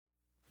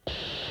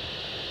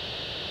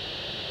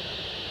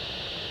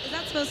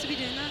supposed to be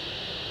doing that?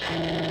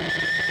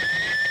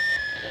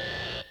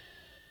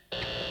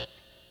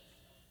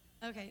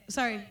 Okay,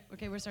 sorry.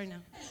 Okay, we're starting now.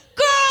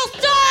 Girls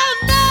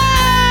don't know!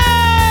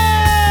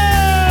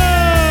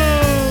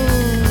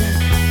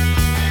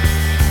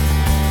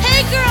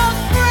 Hey,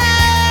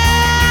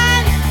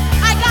 girlfriend!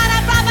 I got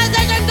a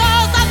proposition,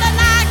 goes something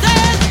like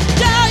this.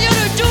 Tell you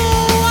to do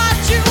what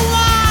you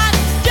want.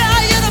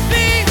 Tell you to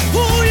be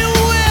who you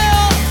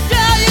will.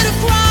 Tell you to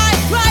cry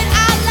right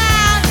out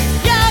loud.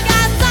 You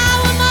got so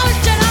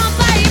emotional,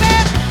 baby.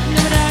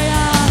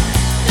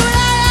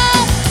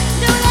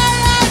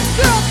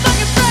 Girl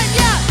fucking friend,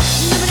 yeah.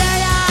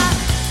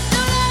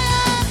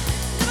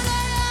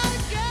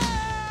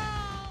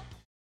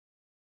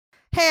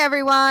 Hey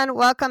everyone,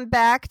 welcome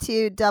back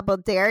to Double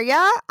Dare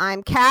Ya.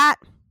 I'm Kat.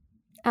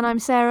 And I'm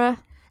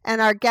Sarah. And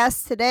our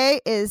guest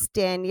today is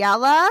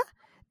Daniela.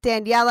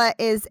 Daniela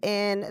is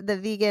in the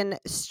vegan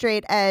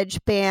straight edge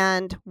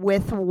band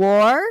With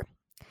War.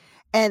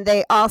 And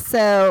they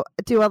also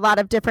do a lot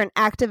of different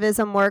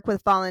activism work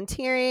with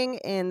volunteering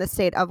in the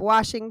state of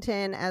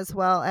Washington, as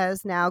well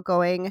as now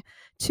going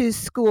to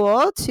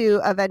school to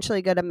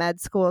eventually go to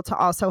med school to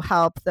also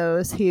help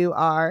those who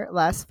are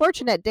less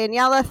fortunate.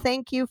 Daniela,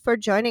 thank you for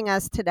joining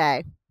us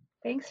today.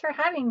 Thanks for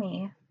having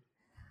me.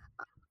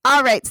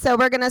 All right, so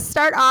we're going to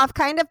start off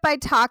kind of by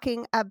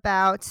talking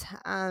about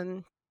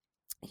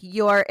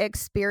your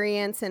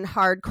experience in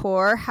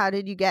hardcore. How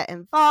did you get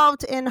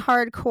involved in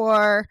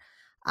hardcore?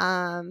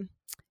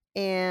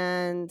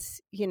 And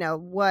you know,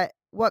 what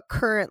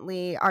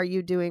currently are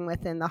you doing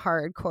within the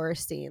hardcore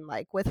scene,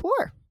 like With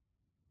War?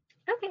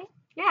 Okay,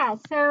 yeah,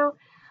 so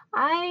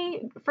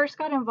I first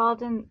got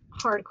involved in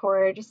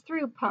hardcore just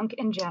through punk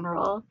in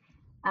general.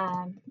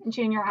 In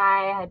junior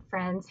high, I had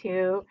friends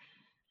who,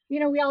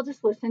 we all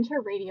just listened to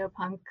radio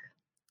punk,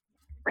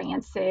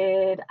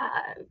 Rancid,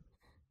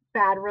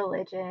 Bad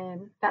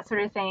Religion, that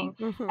sort of thing.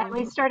 Mm-hmm. And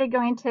we started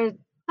going to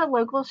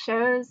local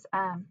shows,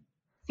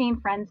 seeing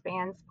friends'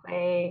 bands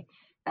play,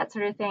 that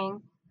sort of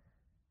thing.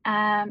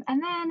 And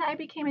then I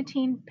became a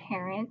teen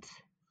parent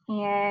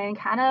and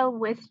kind of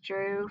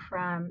withdrew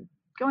from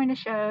going to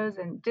shows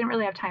and didn't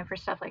really have time for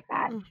stuff like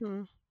that.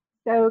 Mm-hmm.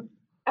 So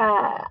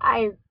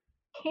I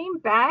came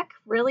back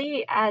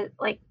really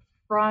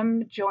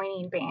from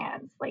joining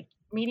bands, like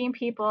meeting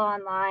people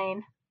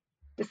online,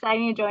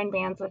 deciding to join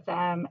bands with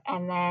them,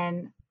 and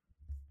then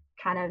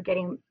kind of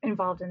getting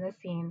involved in the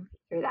scene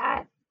through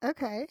that.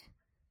 Okay.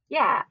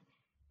 Yeah.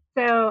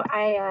 So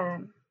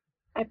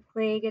I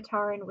play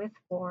guitar in With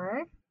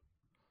War.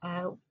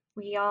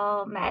 We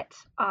all met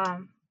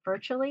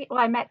virtually. Well,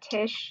 I met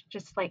Tish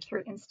just like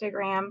through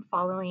Instagram,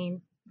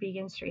 following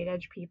vegan straight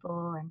edge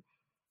people, and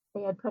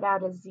they had put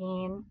out a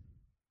zine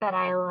that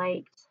I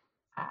liked.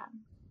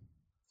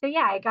 So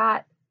yeah,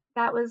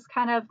 that was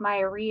kind of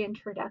my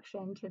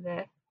reintroduction to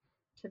the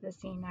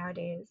scene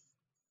nowadays.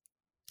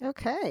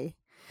 Okay.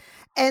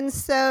 And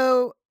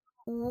so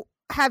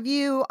have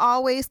you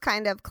always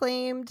kind of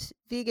claimed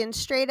vegan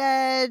straight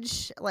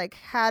edge? Like,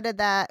 how did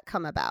that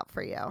come about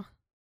for you?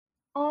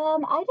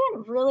 I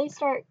didn't really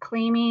start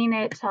claiming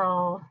it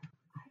till,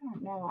 I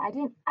don't know.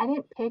 I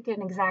didn't pick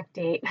an exact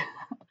date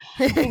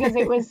because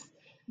it was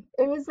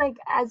like,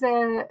 as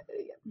a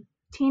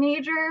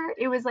teenager,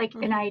 it was like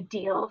an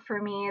ideal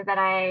for me that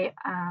I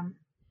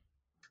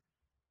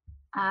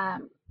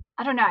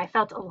don't know, I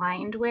felt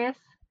aligned with.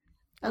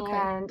 Okay.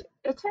 And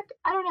it took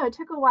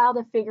a while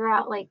to figure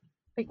out, like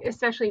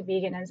especially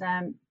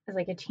veganism as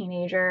like a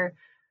teenager.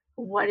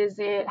 What is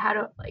it? How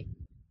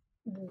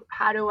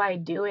do I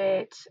do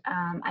it?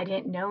 I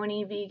didn't know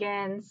any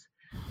vegans.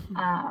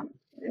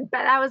 But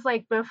that was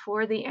like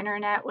before the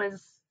internet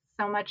was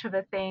so much of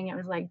a thing. It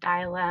was like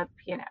dial up,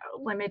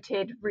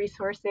 limited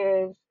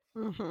resources.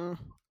 Mm-hmm.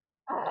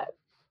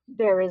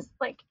 There was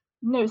like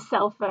no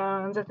cell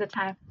phones at the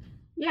time.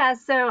 Yeah.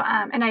 So,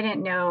 and I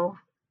didn't know,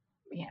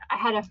 I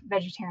had a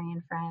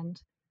vegetarian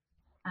friend.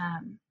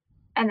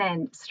 And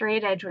then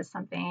straight edge was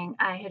something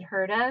I had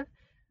heard of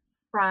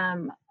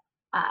from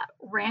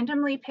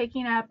randomly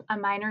picking up a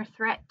Minor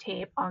Threat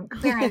tape on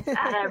clearance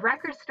at a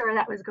record store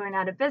that was going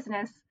out of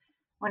business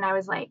when I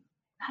was like,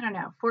 I don't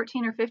know,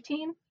 14 or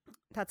 15.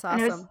 That's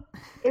awesome.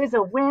 It was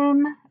a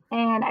whim,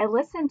 and I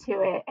listened to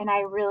it, and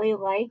I really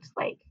liked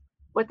like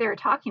what they were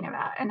talking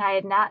about. And I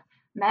had not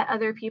met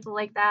other people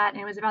like that.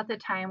 And it was about the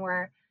time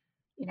where,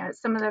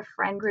 some of the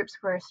friend groups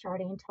were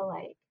starting to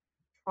like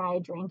try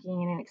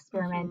drinking and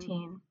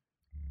experimenting.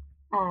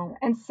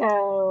 And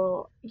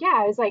so, yeah,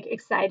 I was like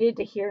excited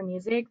to hear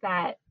music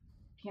that,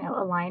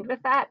 aligned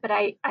with that. But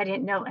I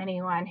didn't know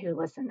anyone who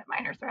listened to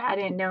Minor Threat. I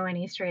didn't know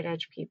any straight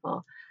edge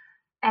people.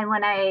 And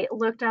when I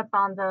looked up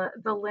on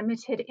the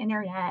limited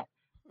internet,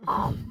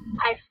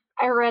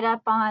 I read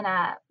up on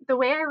the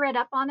way I read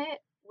up on it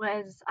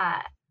was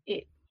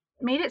it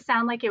made it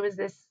sound like it was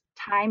this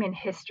time in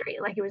history,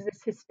 like it was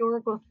this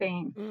historical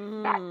thing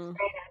that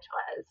straight edge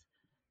was.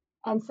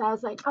 And so I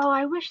was like, oh,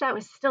 I wish that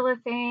was still a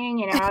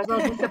thing. I was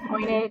all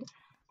disappointed.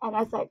 And I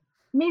was like,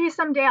 maybe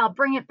someday I'll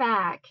bring it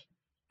back.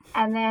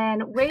 And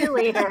then way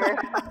later,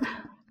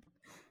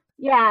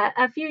 yeah,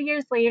 a few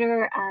years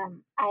later,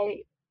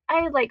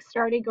 I like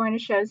started going to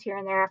shows here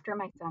and there after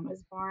my son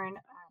was born,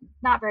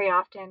 not very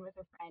often with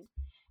a friend,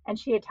 and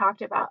she had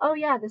talked about, oh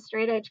yeah, the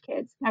straight edge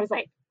kids, and I was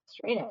like,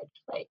 straight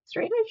edge, like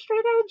straight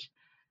edge,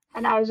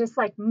 and I was just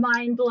like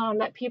mind blown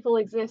that people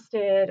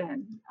existed,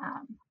 and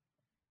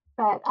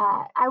but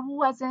I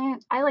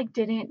wasn't, I like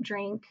didn't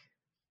drink.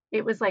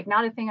 It was like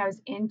not a thing I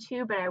was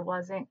into, but I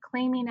wasn't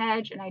claiming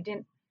edge, and I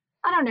didn't.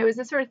 I don't know. It was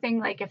the sort of thing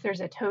like if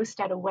there's a toast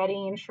at a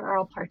wedding, sure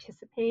I'll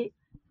participate,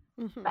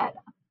 Hmm. but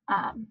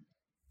um,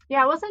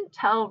 yeah, it wasn't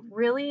until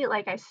really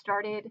like I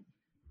started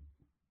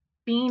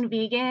being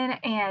vegan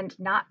and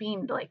not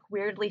being like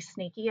weirdly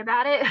sneaky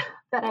about it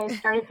that I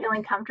started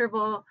feeling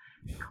comfortable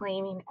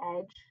claiming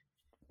edge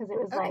because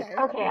it was like,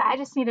 Okay. okay, I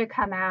just need to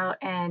come out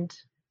and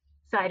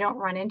so I don't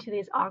run into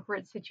these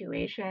awkward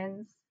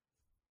situations.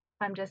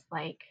 I'm just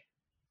like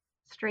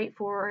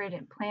straightforward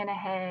and plan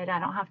ahead. I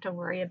don't have to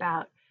worry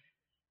about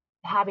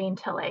having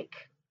to like,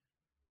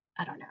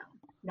 I don't know,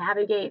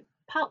 navigate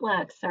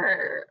potlucks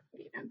or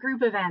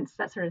group events,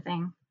 that sort of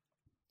thing.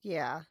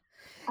 Yeah.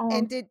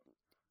 And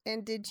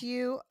Um, did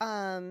you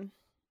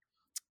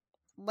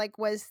like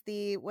was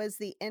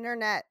the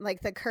internet,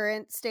 like the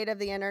current state of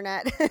the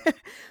internet,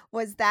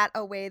 was that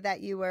a way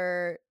that you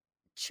were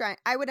trying?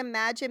 I would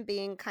imagine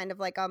being kind of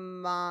like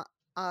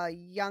a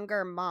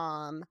younger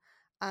mom,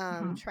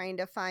 mhm. trying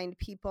to find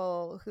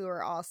people who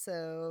are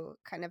also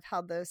kind of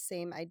held those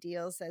same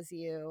ideals as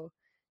you,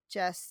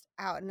 just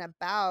out and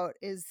about,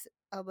 is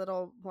a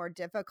little more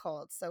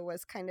difficult. So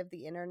was kind of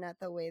the internet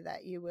the way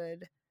that you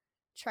would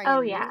try Oh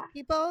and yeah, meet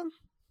people?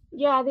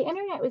 yeah. The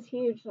internet was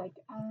huge. Like,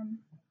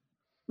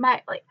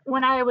 my like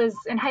when I was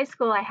in high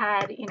school, I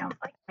had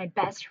like my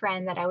best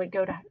friend that I would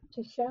go to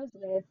shows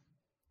with,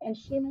 and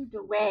she moved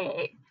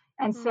away,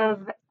 and so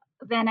Hmm.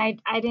 then I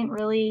didn't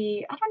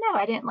really, I don't know,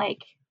 I didn't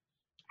like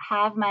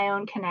have my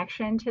own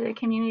connection to the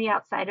community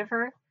outside of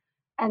her,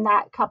 and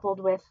that coupled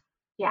with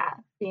yeah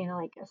being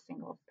like a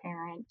single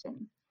parent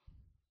and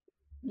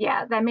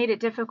yeah that made it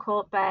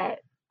difficult, but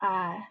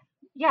uh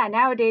yeah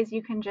nowadays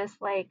you can just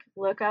like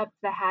look up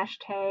the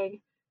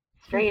hashtag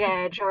straight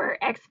edge or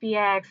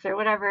xbx or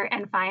whatever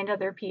and find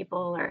other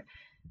people or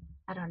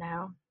I don't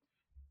know,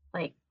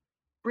 like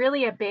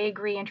really a big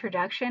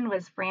reintroduction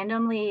was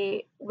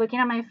randomly looking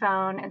on my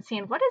phone and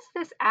seeing what is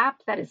this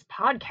app that is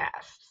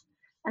podcasts,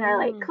 and I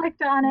like Mm.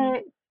 clicked on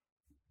it,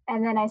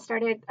 and then I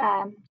started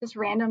just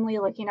randomly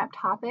looking up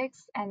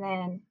topics, and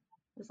then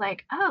it was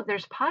like, oh,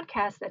 there's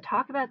podcasts that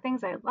talk about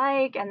things I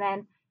like, and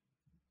then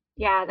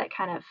yeah, that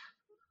kind of,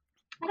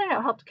 I don't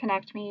know, helped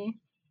connect me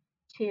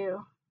to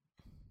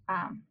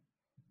um,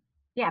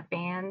 yeah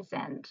bands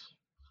and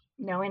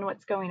knowing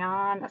what's going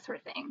on, that sort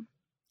of thing.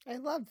 I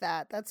love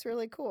that. That's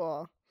really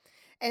cool.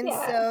 And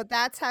Yeah. so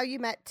that's how you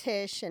met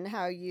Tish and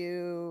how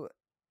you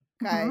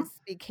Hmm. guys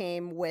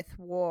became With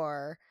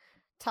War.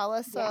 Tell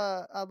us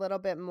Yeah. a little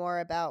bit more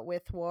about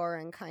With War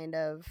and kind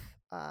of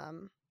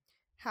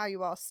how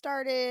you all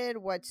started,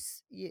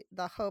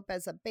 the hope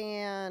as a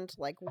band,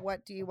 like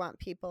what do you want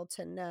people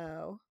to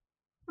know?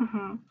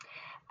 Hmm.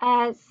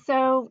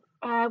 So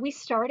we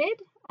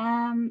started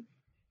um,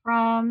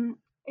 from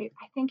I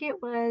think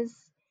it was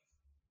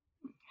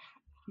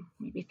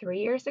maybe 3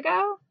 years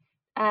ago.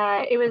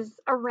 It was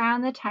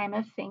around the time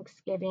of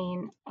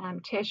Thanksgiving.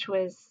 Tish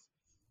was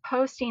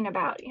posting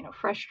about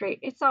frustrate.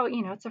 It's all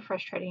it's a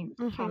frustrating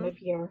time Mm-hmm. of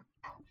year,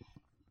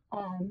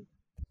 um,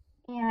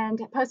 and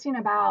posting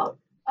about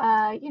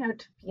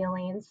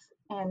feelings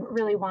and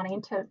really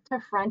wanting to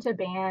front a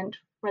band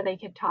where they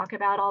could talk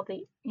about all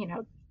the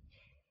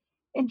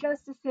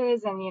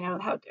injustices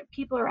and how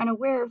people are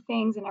unaware of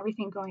things and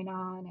everything going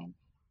on. And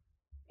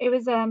it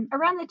was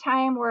around the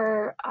time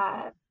where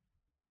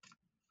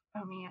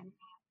oh man,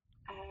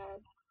 uh,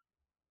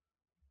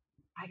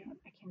 I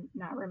can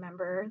not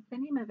remember the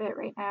name of it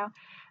right now.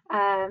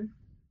 I'm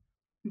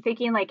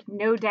thinking like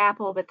No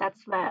Dapple, but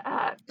that's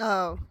the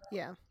Oh,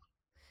 yeah.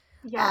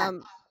 yeah.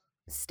 Um,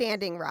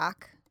 Standing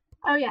Rock.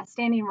 Oh yeah,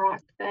 Standing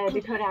Rock, the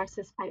Dakota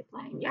Access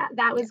Pipeline. Yeah,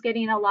 that Yeah. was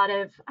getting a lot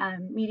of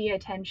media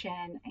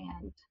attention,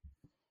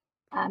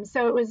 and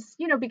so it was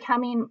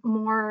becoming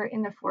more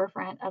in the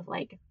forefront of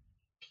like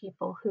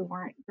people who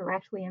weren't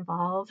directly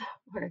involved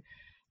or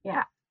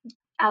yeah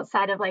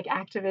outside of like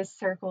activist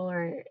circle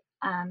or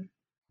um,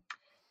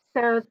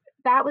 so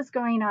that was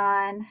going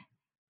on.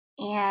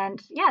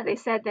 And yeah, they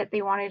said that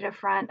they wanted to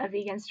front a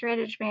vegan straight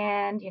edge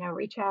band,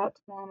 reach out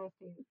to them if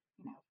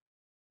they,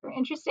 were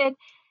interested.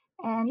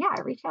 And yeah,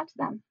 I reached out to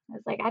them. I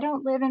was like, I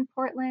don't live in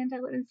Portland. I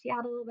live in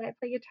Seattle, but I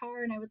play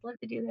guitar and I would love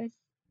to do this.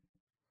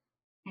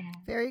 And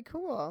Very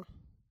cool.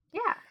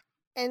 yeah,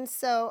 And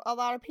so a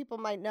lot of people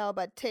might know,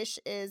 but Tish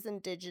is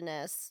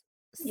Indigenous.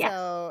 yes.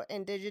 So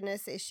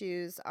Indigenous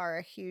issues are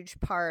a huge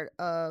part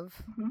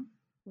of Hmm.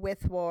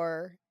 With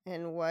War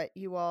and what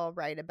you all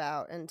write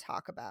about and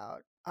talk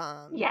about.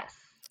 Yes.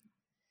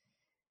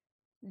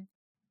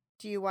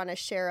 Do you want to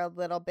share a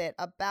little bit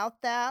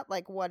about that?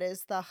 Like, what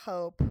is the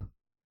hope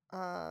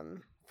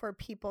for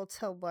people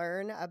to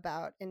learn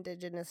about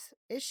Indigenous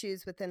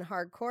issues within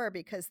hardcore?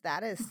 Because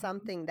that is Mhm.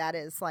 something that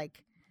is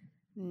like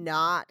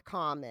not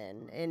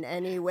common in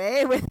any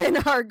way within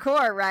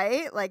hardcore,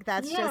 right? Like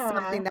that's just Yeah.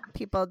 something that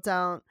people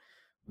don't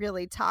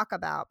really talk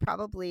about.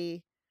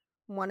 Probably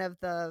one of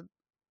the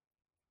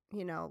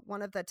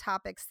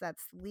topics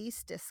that's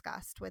least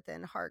discussed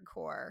within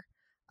hardcore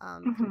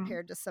Mhm.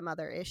 compared to some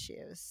other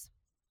issues.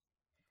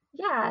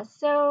 Yeah.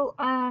 So,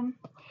 I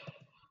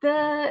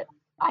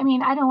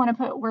don't want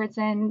to put words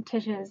in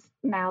Tish's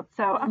mouth,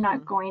 so I'm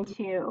not going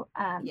to.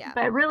 Yeah.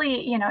 But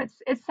really,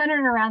 it's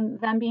centered around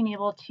them being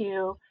able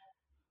to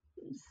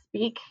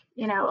speak,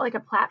 like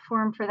a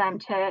platform for them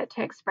to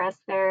express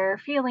their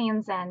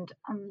feelings and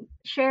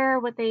share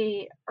what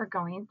they are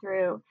going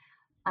through.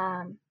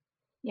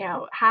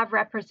 Have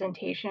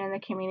representation in the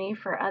community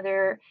for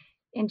other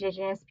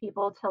Indigenous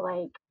people to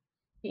like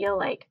feel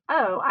like,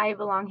 oh, I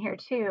belong here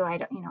too. I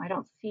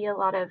don't see a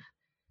lot of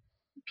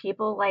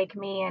people like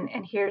me,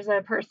 and here's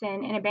a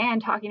person in a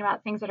band talking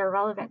about things that are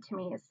relevant to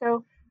me.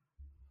 So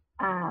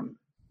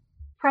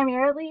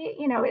primarily,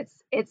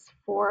 it's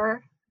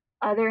for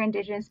other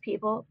Indigenous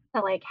people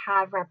to like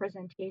have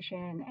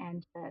representation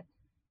and to,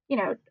 you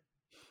know,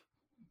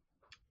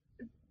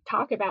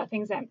 talk about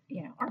things that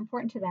are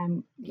important to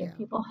them, give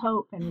people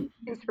hope and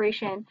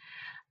inspiration.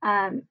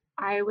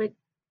 I would,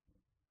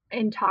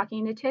 in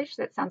talking to Tish,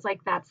 that sounds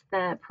like that's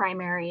the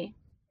primary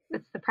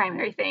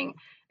thing.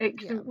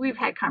 We've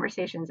had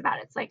conversations about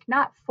it. It's like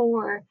not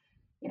for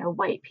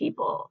white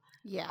people.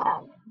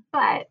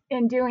 But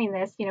in doing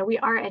this, we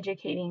are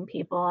educating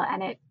people,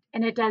 and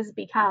it does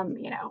become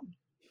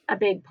a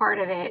big part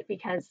of it,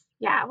 because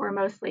we're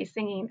mostly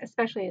singing,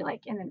 especially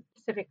like in the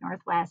Pacific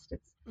Northwest.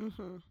 It's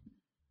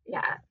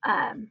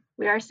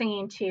we are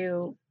singing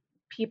to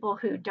people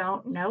who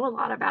don't know a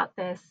lot about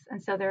this,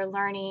 and so they're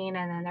learning,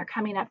 and then they're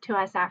coming up to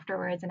us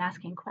afterwards and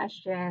asking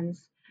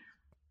questions.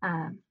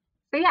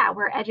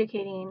 We're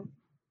educating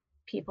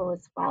people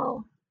as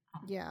well.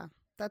 Yeah,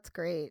 that's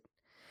great.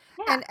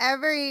 Yeah. And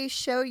every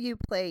show you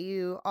play,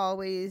 you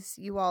all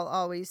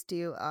always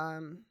do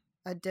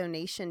a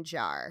donation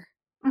jar,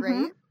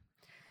 right?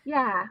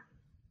 Yeah.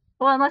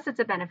 Well, unless it's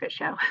a benefit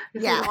show,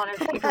 because we don't want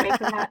to take away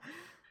from that.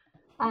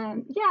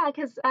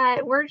 Because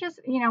we're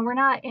just, we're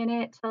not in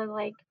it to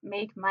like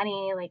make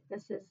money. Like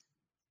this is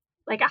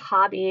like a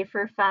hobby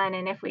for fun,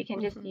 and if we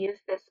can just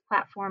use this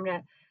platform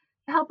to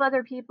help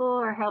other people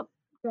or help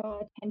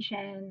draw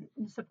attention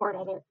and support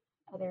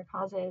other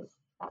causes,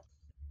 that's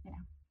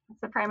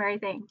that's the primary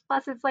thing.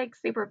 Plus, it's like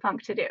super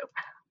punk to do.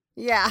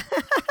 Yeah,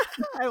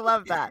 I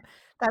love that.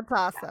 That's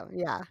awesome.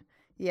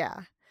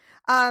 Yeah.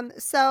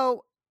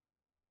 So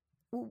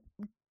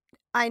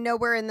I know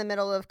we're in the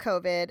middle of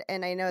COVID,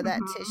 and I know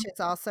that Tish is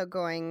also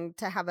going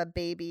to have a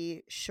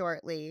baby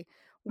shortly.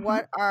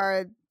 What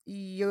are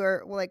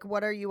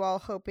you all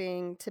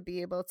hoping to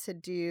be able to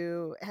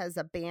do as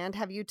a band?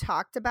 Have you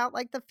talked about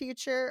like the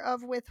future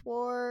of With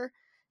War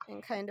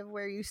and kind of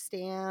where you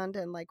stand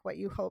and like what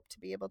you hope to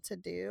be able to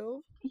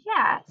do?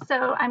 Yeah.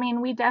 So,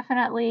 we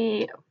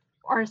definitely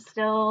are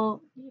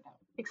still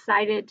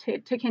excited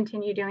to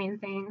continue doing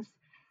things.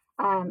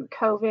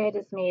 COVID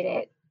has made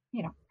it,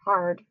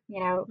 hard,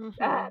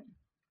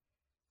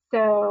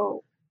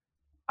 so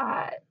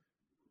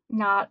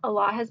not a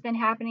lot has been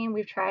happening.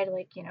 We've tried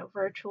like,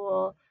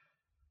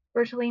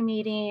 virtually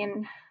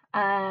meeting.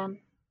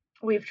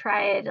 We've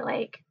tried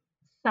like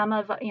some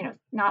of,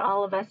 not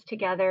all of us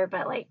together,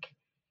 but like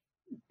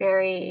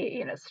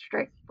very,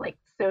 strict, like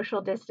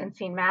social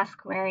distancing,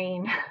 mask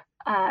wearing,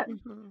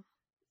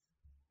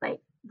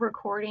 like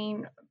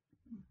recording.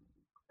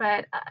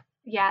 But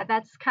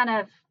that's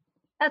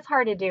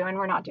hard to do, and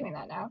we're not doing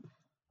that now.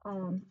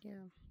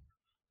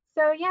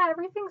 So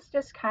everything's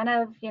just kind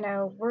of,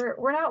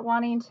 we're not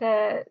wanting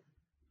to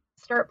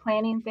start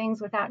planning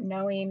things without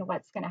knowing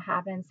what's going to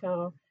happen.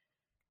 So,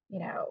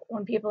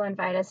 when people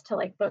invite us to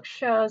like book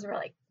shows, we're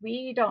like,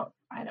 we don't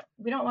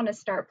want to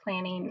start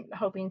planning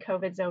hoping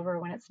COVID's over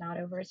when it's not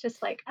over. It's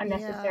just like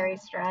unnecessary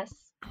stress.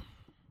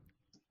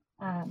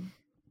 And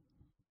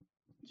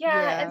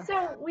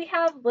so we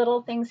have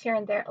little things here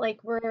and there. Like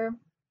we're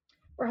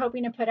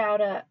hoping to put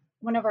out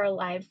one of our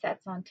live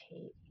sets on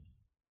tape.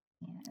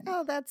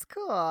 Oh, that's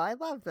cool. I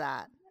love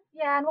that.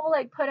 Yeah, and we'll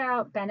like put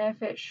out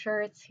benefit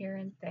shirts here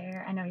and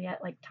there. I know you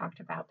like talked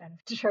about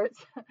benefit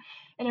shirts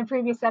in a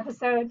previous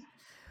episode.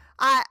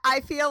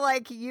 I feel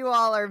like you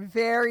all are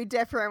very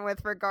different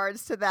with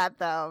regards to that,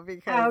 though,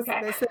 because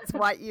this is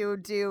what you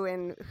do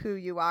and who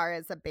you are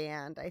as a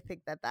band. I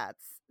think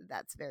that's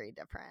very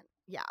different.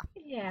 Yeah.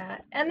 Yeah,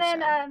 and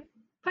then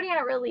putting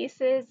out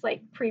releases,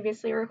 like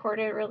previously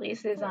recorded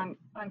releases on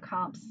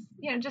comps.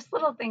 Just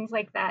little things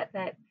like that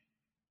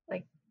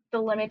like the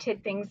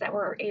limited things that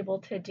we're able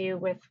to do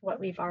with what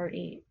we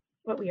already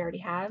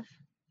have.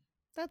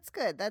 That's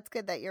good. That's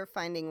good that you're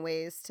finding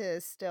ways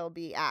to still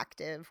be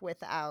active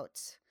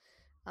without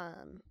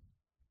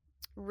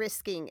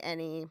risking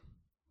any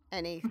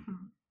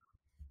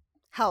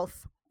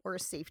health or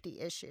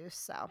safety issues.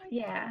 So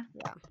yeah,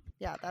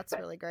 that's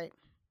really great.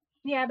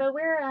 Yeah, but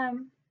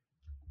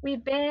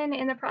we've been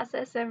in the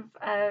process of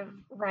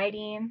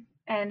writing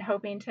and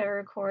hoping to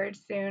record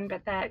soon,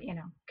 but that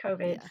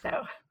COVID.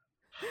 So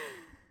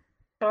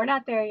So we're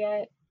not there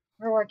yet.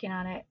 We're working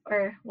on it.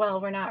 Or,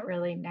 well, we're not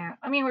really now.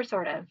 I mean, we're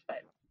sort of, but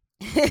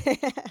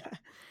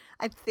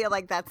I feel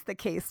like that's the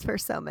case for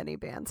so many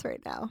bands right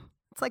now.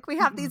 It's like we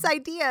have these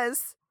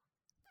ideas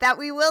that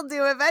we will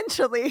do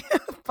eventually,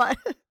 but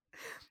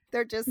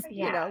they're just,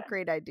 yeah.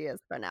 great ideas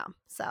for now.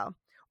 So,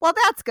 well,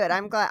 that's good.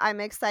 I'm glad. I'm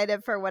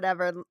excited for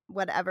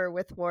whatever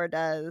With War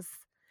does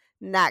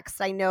next.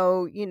 I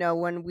know,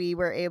 when we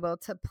were able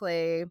to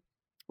play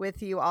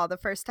with you all, the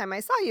first time I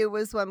saw you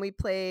was when we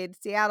played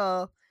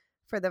Seattle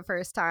for the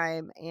first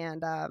time,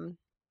 and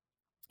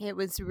it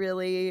was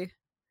really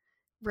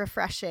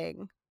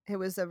refreshing.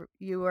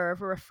 You were a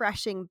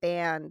refreshing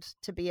band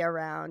to be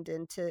around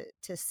and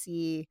to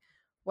see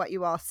what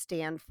you all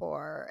stand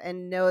for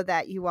and know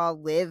that you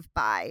all live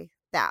by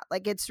that.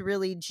 Like, it's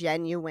really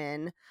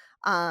genuine.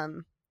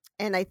 And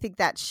I think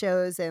that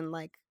shows in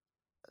like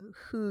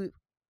who,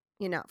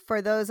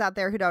 for those out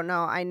there who don't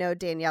know, I know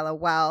Daniela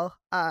well.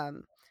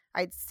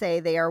 I'd say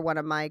they are one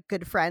of my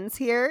good friends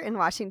here in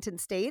Washington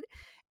State.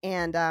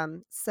 And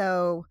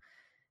so,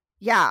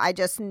 yeah, I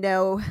just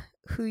know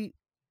who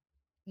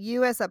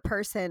you as a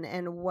person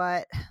and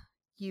what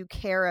you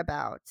care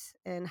about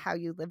and how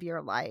you live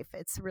your life.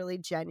 It's really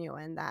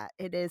genuine that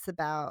it is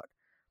about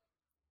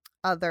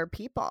other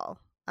people.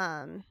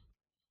 And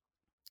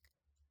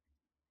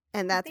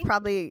that's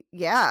probably,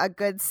 a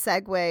good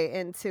segue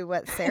into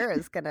what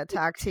Sarah's going to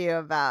talk to you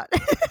about.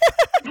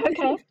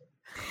 Okay.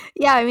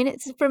 Yeah, I mean,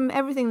 it's from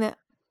everything that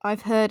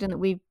I've heard and that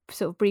we've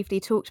sort of briefly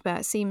talked about,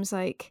 it seems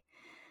like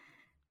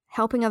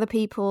helping other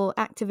people,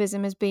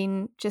 activism has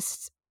been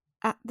just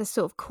at the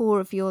sort of core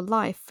of your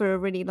life for a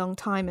really long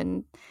time,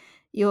 and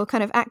your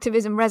kind of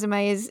activism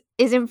resume is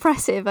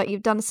impressive. Like,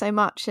 you've done so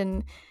much,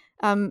 and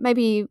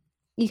maybe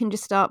you can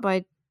just start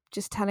by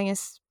just telling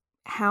us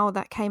how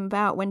that came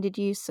about. When did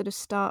you sort of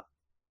start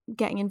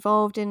getting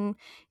involved in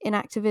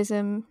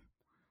activism?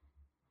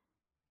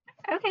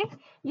 Okay.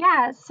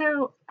 Yeah.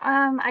 So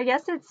I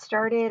guess it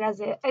started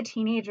as a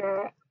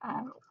teenager.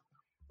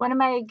 One of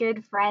my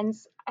good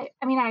friends, I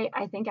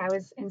think I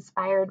was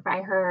inspired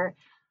by her.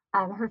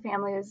 Her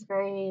family was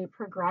very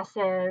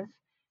progressive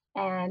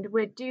and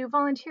would do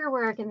volunteer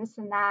work and this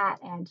and that.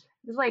 And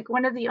it was like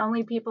one of the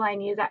only people I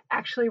knew that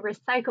actually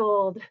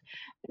recycled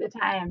at the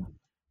time.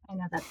 I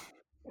know that's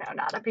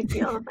not a big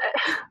deal,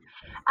 but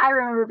I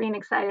remember being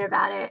excited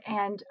about it.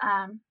 And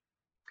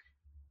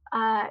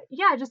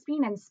yeah, just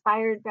being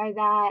inspired by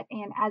that.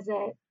 And as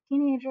a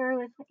teenager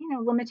with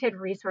limited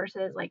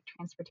resources like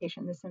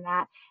transportation, this and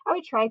that, I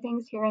would try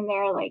things here and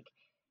there, like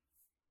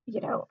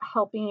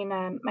helping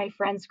my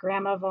friend's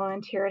grandma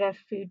volunteer at a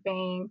food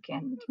bank,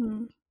 and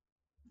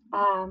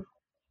um,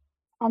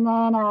 then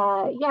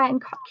yeah, in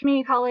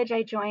community college,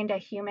 I joined a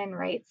human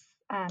rights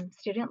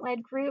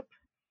student-led group.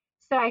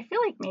 So I feel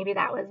like maybe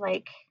that was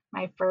like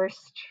my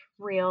first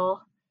real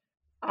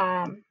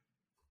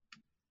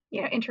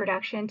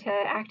introduction to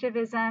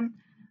activism.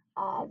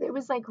 It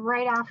was like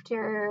right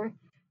after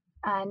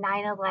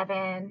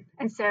 9/11,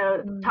 and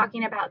so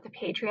talking about the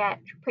Patriot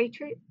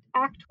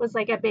Act was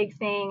like a big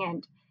thing,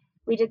 and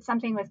we did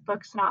something with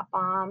Books Not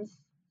Bombs,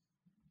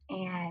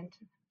 and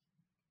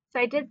so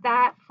I did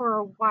that for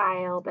a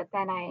while, but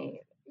then I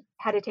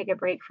had to take a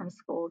break from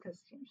school because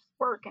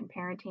work and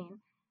parenting,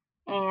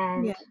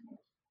 and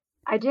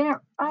I didn't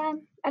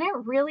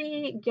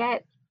really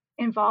get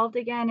involved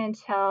again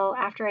until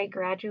after I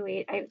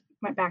graduate. I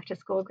went back to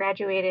school,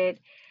 graduated,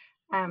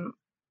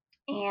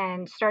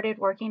 and started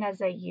working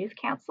as a youth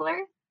counselor.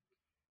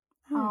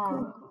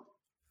 Cool.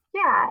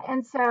 Yeah,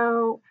 and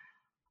so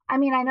I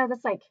know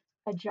that's like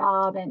a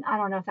job, and I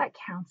don't know if that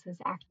counts as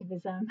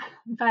activism,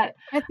 but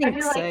I think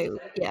feel like so.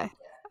 Yeah,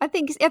 I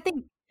think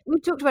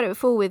we've talked about it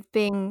before with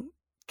being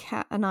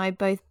Kat and I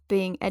both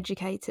being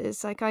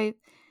educators. Like,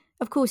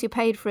 of course, you're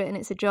paid for it and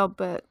it's a job,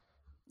 but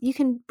you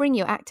can bring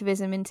your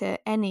activism into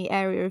any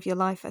area of your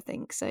life, I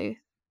think. So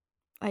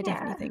I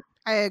definitely think.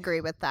 I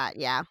agree with that.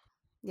 Yeah,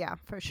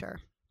 for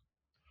sure.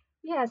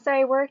 Yeah, so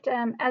I worked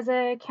as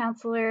a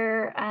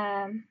counselor.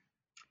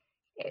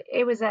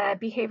 It was a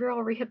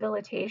behavioral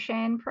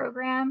rehabilitation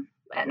program,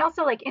 and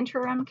also like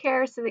interim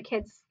care, so the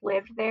kids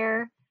lived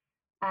there.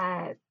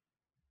 And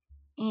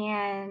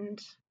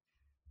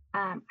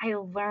I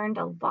learned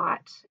a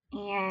lot.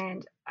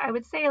 And I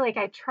would say, like,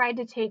 I tried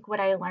to take what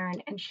I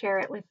learned and share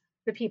it with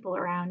the people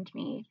around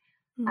me,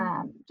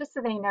 just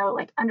so they know,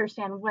 like,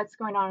 understand what's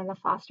going on in the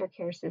foster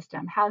care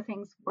system, how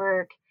things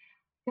work.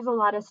 There's a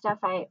lot of stuff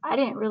I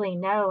didn't really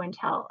know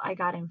until I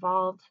got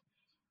involved.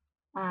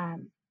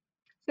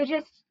 So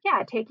just,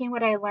 yeah, taking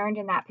what I learned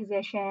in that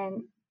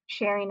position,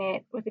 sharing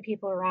it with the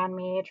people around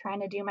me, trying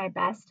to do my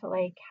best to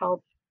like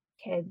help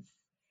kids.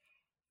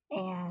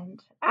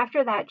 And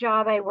after that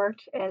job, I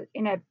worked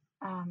in a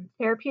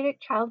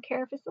therapeutic child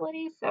care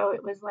facility. So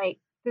it was like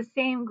the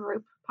same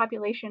group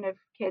population of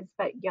kids,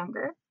 but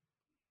younger.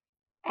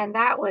 And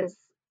that was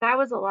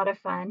a lot of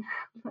fun.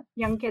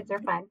 Young kids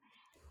are fun.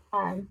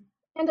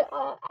 And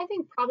I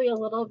think probably a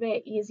little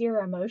bit easier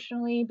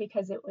emotionally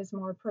because it was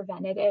more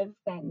preventative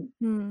than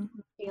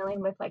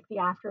dealing with like the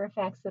after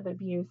effects of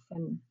abuse.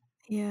 And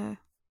Yeah.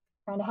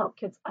 trying to help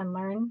kids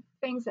unlearn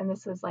things. And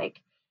this was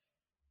like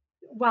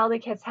while the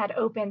kids had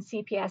open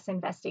CPS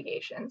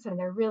investigations and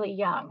they're really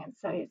young. And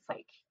so it's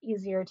like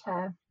easier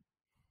to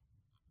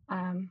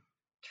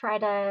try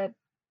to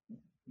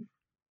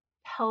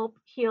help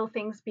heal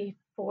things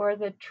before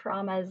the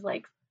trauma is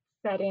like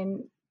set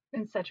in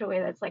such a way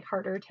that's like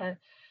harder to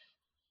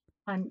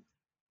undo.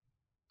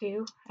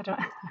 I don't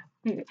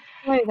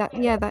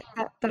No,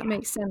 that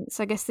makes sense.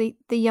 I guess the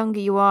younger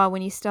you are,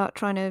 when you start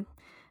trying to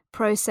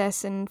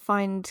process and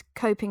find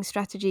coping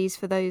strategies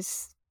for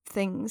those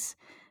things,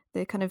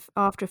 the kind of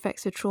after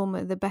effects of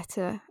trauma, the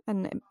better.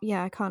 And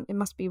yeah, it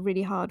must be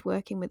really hard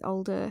working with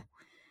older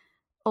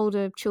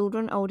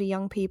children, older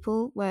young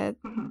people, where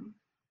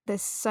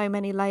there's so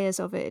many layers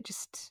of it.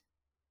 Just,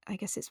 I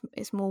guess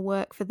it's more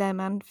work for them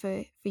and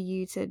for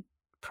you to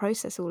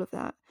process all of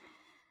that.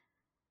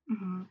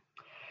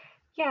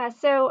 Yeah,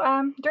 so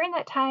during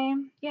that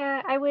time,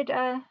 I would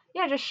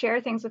just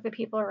share things with the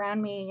people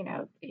around me. You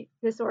know,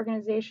 this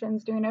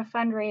organization's doing a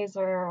fundraiser,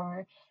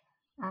 or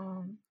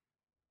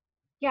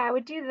I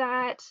would do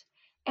that.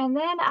 And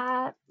then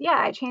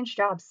I changed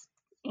jobs,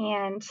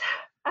 and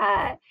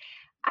I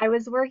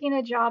was working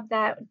a job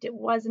that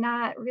was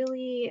not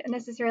really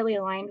necessarily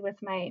aligned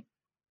with my,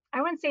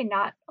 I wouldn't say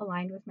not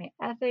aligned with my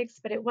ethics,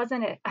 but it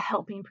wasn't a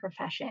helping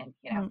profession,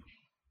 you know.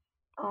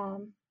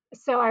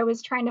 So I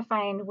was trying to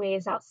find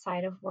ways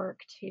outside of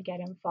work to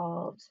get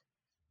involved.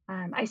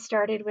 I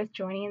started with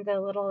joining the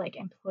little like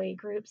employee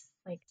groups,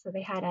 like so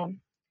they had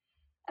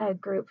a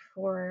group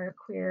for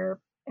queer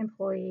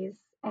employees,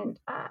 and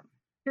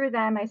through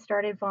them I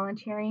started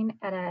volunteering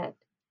at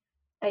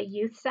a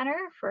youth center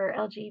for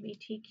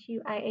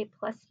LGBTQIA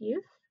plus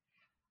youth.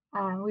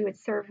 We would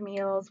serve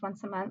meals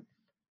once a month,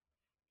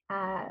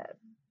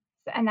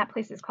 and that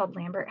place is called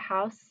Lambert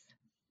House.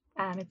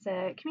 It's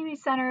a community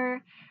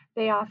center.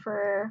 They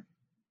offer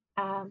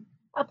a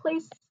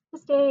place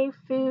to stay,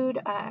 food,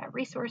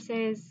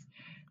 resources,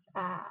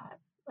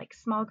 like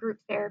small group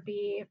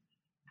therapy.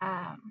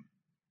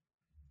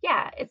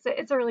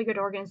 It's a really good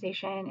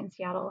organization in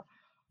Seattle.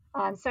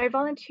 So I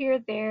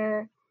volunteered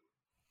there,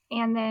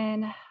 and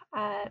then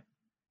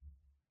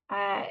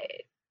I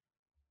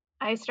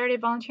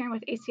started volunteering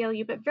with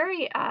ACLU, but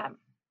very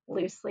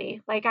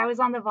loosely. Like I was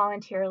on the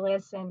volunteer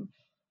list, and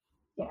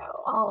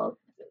I'll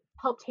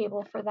help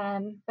table for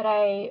them, but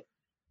I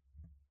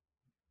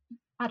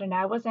don't know,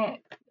 I wasn't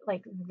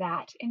like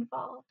that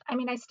involved. I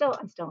mean, I'm still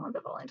on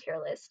the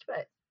volunteer list,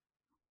 but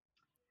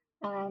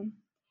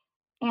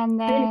and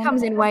then it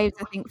comes in waves.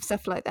 I think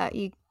stuff like that.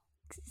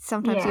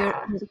 Sometimes you're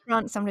at the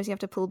front, sometimes you have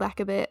to pull back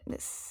a bit.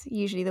 It's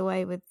usually the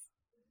way with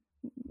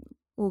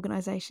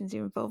organizations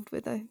you're involved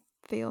with, I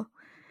feel.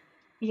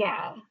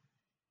 Yeah.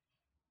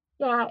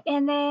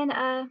 And then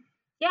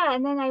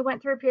and then I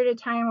went through a period of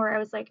time where I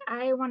was like,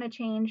 I want to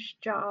change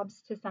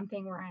jobs to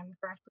something where I'm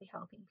directly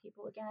helping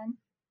people again.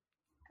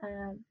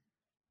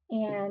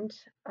 And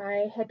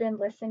I had been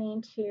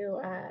listening to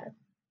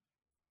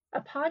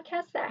a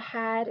podcast that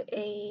had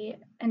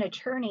an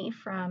attorney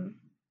from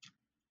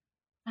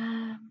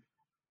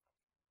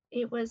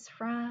it was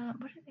from,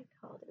 what are they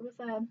called?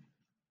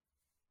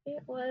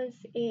 It was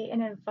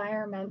an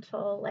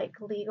environmental like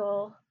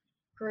legal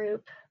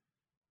group,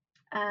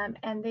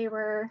 and they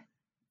were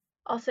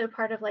also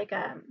part of like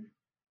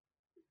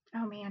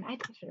oh man, I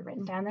should have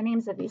written down the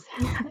names of these.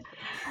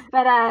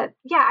 But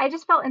I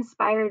just felt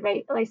inspired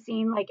by like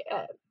seeing like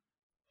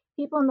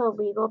people in the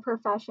legal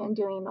profession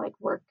doing like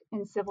work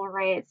in civil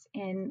rights,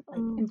 in like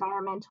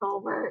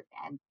environmental work,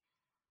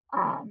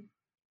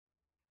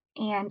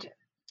 and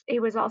it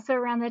was also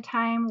around the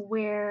time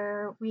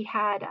where we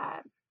had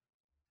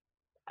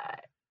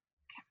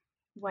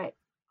what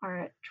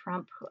our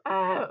Trump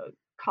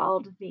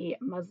called the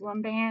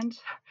Muslim ban.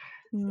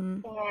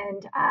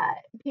 And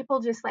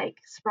people just like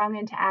sprung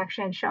into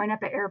action, showing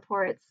up at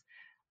airports.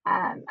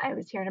 I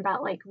was hearing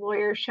about like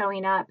lawyers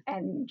showing up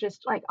and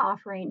just like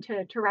offering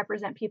to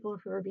represent people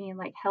who were being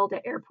like held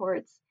at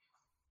airports.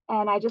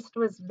 And I just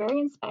was very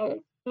inspired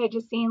by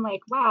just seeing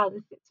like, wow,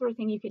 this sort of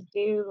thing you could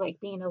do, like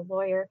being a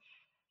lawyer.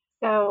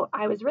 So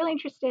I was really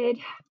interested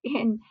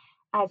in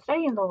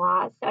studying the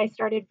law. So I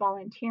started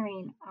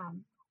volunteering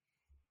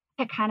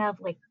to kind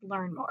of like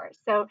learn more.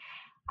 So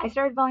I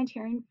started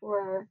volunteering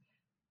for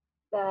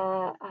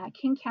the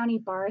King County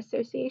Bar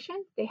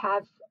Association. They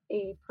have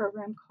a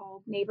program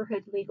called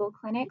Neighborhood Legal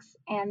Clinics,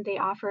 and they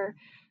offer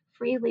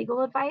free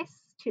legal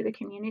advice to the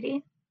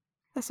community.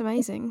 That's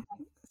amazing.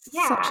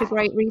 Such a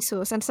great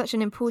resource, and such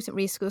an important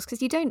resource,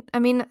 because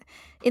in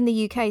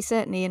the UK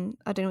certainly, and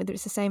I don't know whether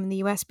it's the same in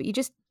the US, but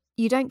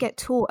you don't get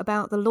taught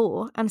about the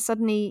law, and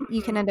suddenly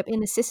you can end up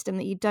in a system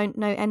that you don't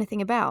know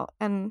anything about,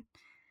 and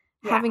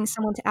having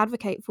someone to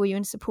advocate for you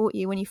and support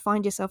you when you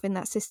find yourself in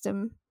that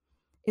system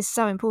is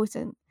so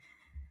important.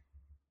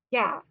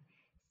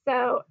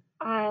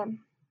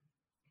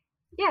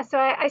 So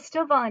I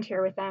still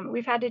volunteer with them.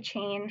 We've had to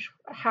change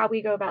how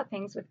we go about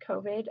things with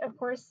COVID, of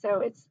course.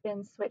 So it's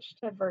been switched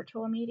to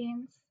virtual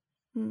meetings.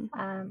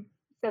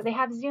 So they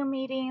have Zoom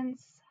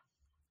meetings.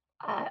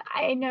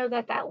 I know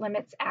that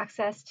limits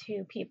access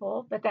to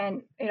people, but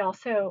then it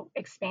also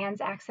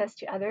expands access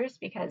to others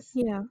because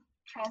Yeah.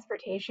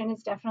 transportation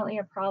is definitely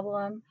a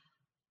problem.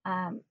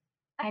 Um,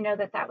 I know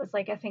that was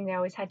like a thing they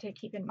always had to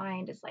keep in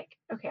mind is like,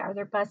 okay, are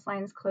there bus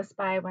lines close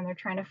by when they're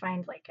trying to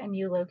find like a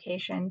new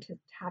location to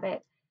have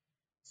it?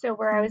 So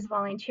where I was Mm.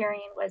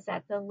 volunteering was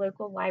at the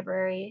local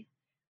library.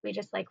 We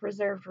just like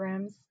reserved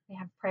rooms. They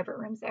have private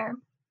rooms there,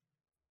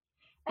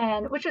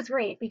 and which was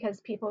great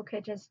because people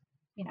could just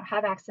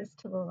have access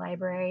to the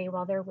library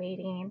while they're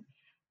waiting,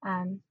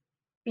 um,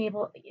 be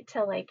able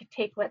to like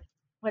take what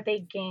they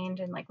gained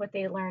and like what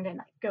they learned and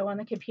like, go on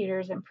the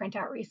computers and print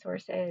out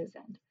resources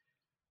and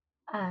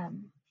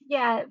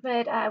yeah,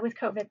 but with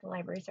COVID the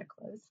libraries are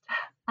closed.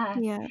 uh,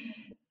 Yeah.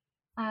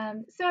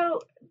 so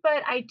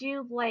but I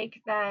do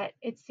like that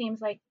it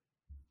seems like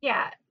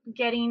yeah,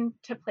 getting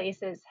to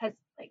places has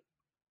like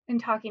and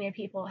talking to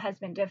people has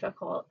been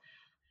difficult.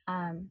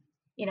 um,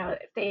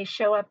 if they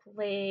show up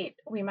late,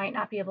 we might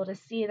not be able to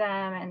see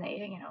them, and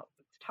they,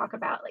 talk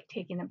about like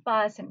taking the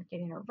bus and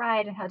getting a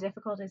ride and how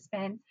difficult it's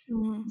been.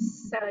 Mm.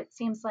 So it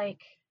seems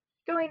like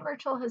going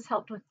virtual has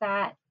helped with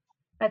that,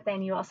 but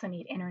then you also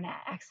need internet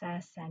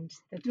access and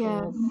the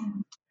Yeah. tools.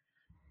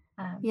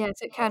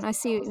 Yes, it can. I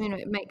see,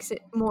 it makes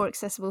it more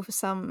accessible for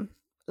some,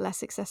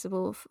 less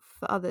accessible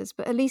for others,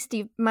 but at least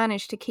you've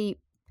managed to keep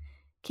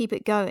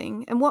it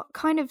going. And what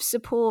kind of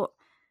support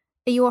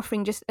are you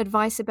offering? Just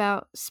advice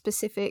about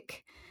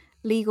specific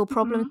legal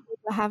problems Mhm.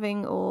 people are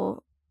having,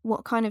 or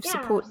what kind of Yeah.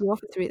 support do you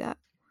offer through that?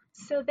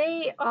 So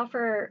they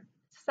offer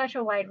such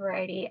a wide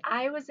variety.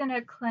 I was in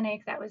a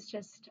clinic that was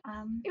just,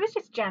 it was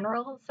just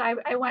general. So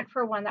I went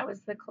for one that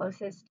was the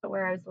closest to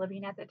where I was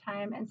living at the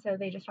time. And so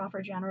they just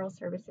offer general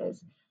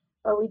services.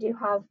 But we do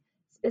have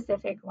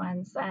specific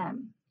ones.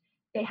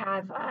 They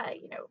have,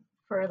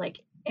 for like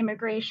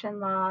immigration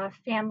law,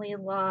 family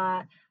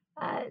law,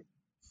 uh,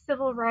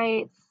 civil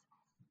rights.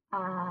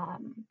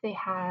 They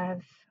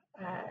have,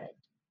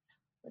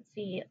 let's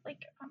see,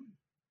 like,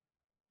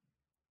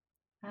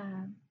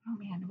 oh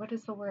man, what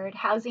is the word?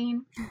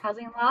 Housing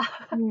law.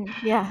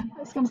 Yeah. I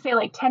was going to say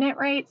like tenant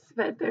rights,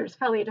 but there's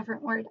probably a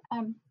different word.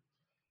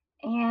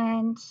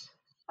 And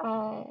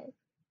uh,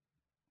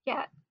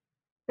 yeah,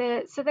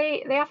 so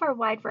they offer a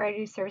wide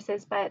variety of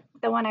services, but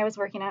the one I was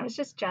working on was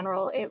just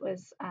general. It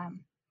was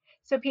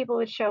so people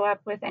would show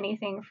up with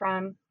anything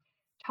from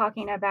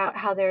talking about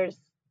how there's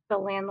the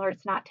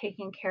landlord's not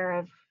taking care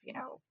of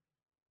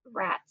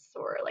rats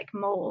or like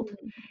mold,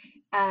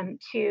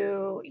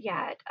 to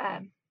yeah.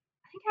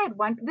 I think I had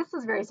one. This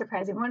was very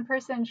surprising. One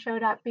person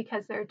showed up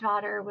because their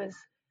daughter was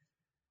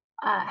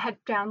had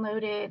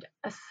downloaded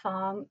a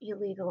song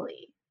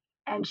illegally,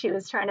 and she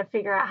was trying to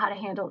figure out how to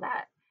handle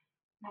that.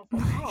 And I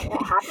was like, "Oh,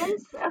 that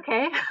happens.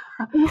 Okay."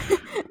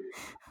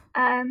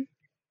 um,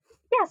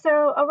 yeah,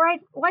 so a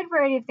wide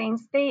variety of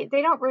things. They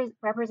don't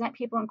represent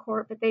people in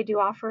court, but they do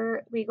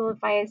offer legal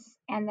advice.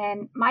 And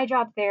then my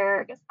job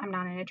there, because I'm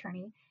not an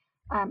attorney,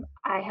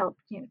 I help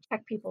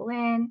check people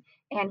in,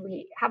 and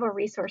we have a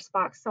resource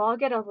box. So I'll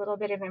get a little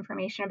bit of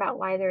information about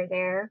why they're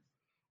there,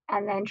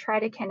 and then try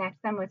to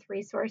connect them with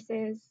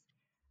resources,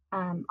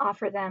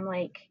 offer them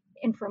like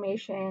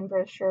information,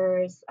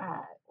 brochures,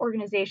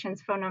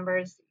 organizations, phone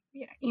numbers,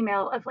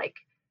 email of like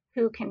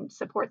who can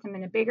support them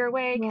in a bigger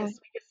way, Yeah. because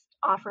we just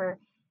offer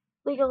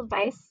legal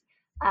advice,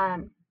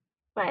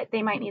 but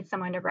they might need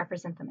someone to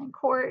represent them in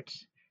court.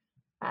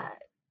 Uh,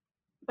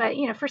 but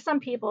for some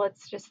people,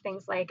 it's just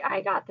things like,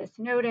 I got this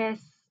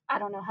notice, I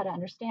don't know how to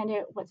understand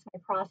it. What's my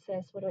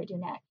process? What do I do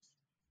next?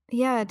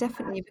 Yeah,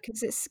 definitely,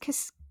 because it's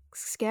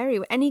scary.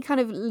 Any kind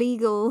of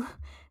legal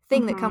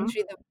thing that comes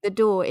through the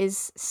door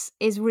is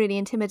really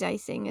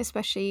intimidating,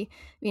 especially,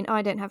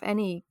 I don't have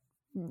any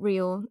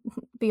real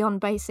beyond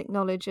basic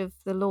knowledge of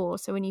the law,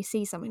 so when you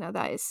see something like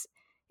that, it's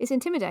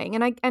intimidating,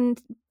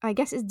 and I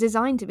guess it's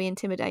designed to be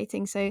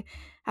intimidating, so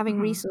having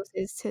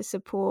resources to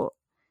support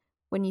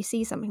when you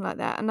see something like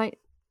that.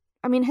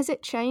 And has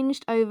it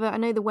changed over, I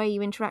know the way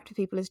you interact with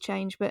people has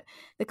changed, but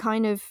the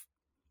kind of,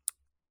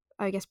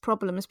 I guess,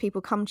 problems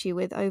people come to you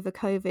with over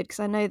COVID, because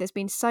I know there's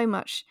been so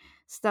much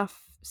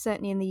stuff,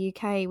 certainly in the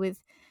UK,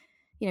 with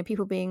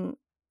people being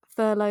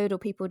furloughed or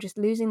people just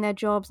losing their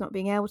jobs, not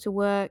being able to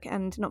work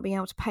and not being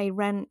able to pay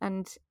rent,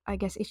 and I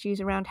guess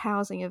issues around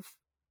housing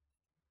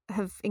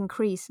have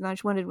increased. And I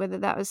just wondered whether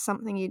that was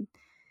something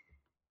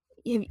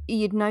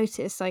you'd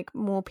notice, like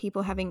more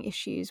people having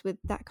issues with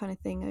that kind of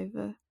thing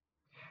over.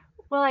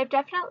 Well, I've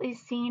definitely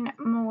seen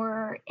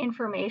more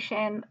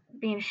information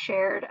being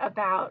shared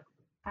about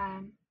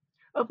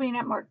opening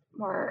up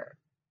more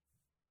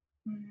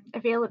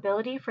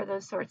availability for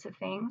those sorts of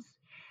things.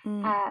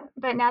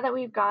 But now that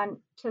we've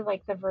gone to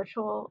like the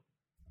virtual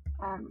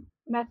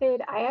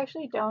method, I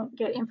actually don't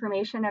get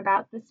information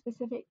about the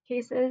specific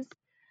cases.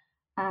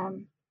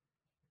 So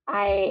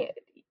I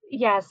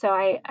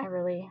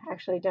really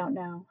actually don't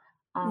know.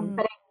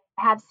 But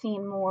I have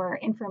seen more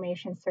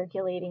information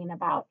circulating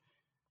about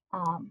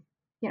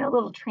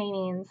little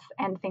trainings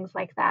and things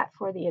like that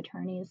for the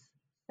attorneys.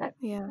 That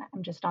Yeah.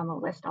 I'm just on the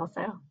list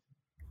also.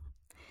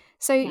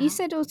 So Yeah. you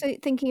said also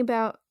thinking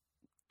about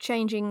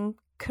changing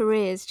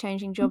careers,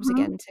 changing jobs Mhm.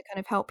 again to kind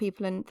of help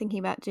people and thinking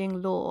about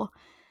doing law.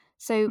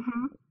 So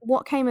Mhm.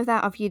 what came of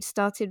that after you'd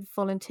started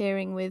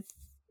volunteering with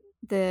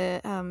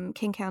the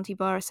King County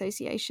Bar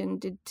Association?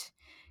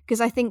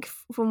 Because I think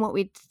from what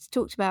we'd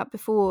talked about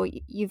before,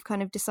 you've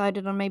kind of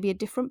decided on maybe a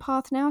different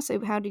path now. So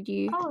how did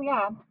you? Oh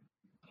yeah.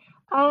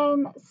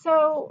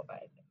 So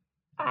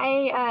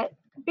I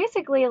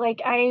basically,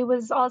 like, I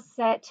was all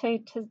set to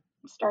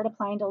start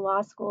applying to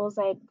law schools.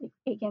 I'd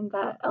taken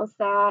the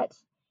LSAT,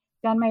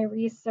 done my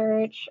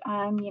research,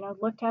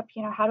 looked up,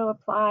 how to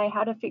apply,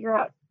 how to figure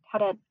out how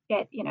to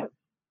get,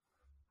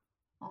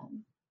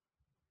 um,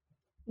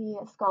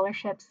 the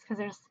scholarships, because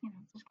there's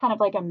kind of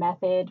like a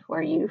method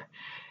where you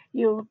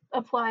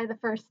apply the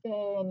first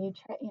day and you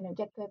try,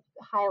 get the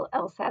high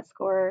LSAT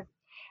score.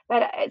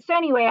 But so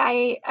anyway,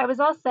 I was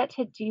all set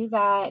to do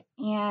that,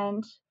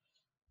 and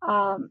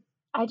um,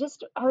 I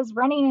was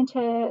running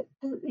into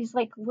these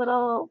like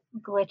little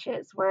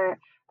glitches where,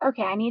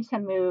 okay, I need to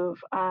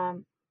move.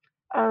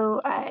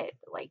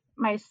 Like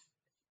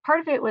part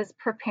of it was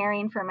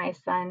preparing for my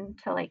son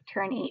to like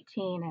turn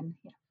 18 and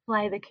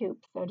fly the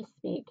coop, so to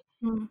speak.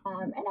 Mm.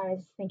 And I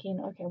was thinking,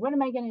 okay, what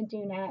am I going to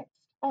do next?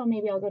 Oh,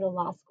 maybe I'll go to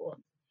law school.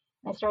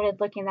 I started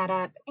looking that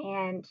up,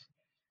 and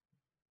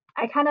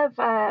I kind of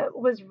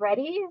was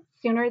ready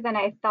sooner than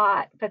I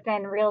thought, but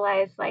then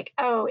realized like,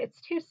 oh,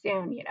 it's too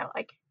soon.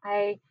 Like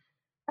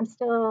I'm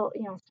still,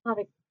 still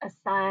have a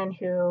son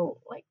who,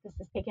 like, this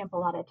is taking up a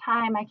lot of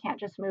time. I can't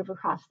just move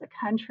across the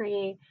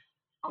country.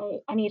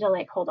 I need to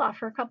like hold off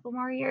for a couple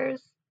more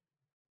years.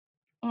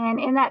 And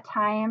in that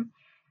time,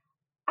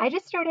 I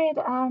just started,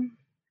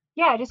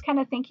 yeah, just kind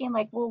of thinking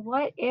like, well,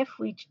 what if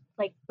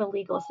like the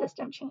legal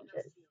system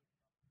changes?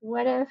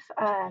 What if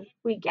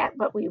we get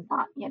what we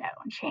want, and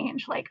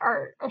change like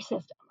our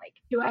system? Like,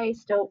 do I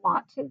still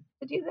want to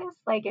do this?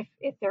 Like,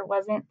 if there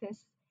wasn't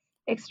this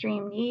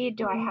extreme need,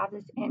 do I Mm. have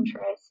this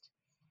interest?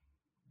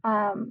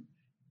 Um,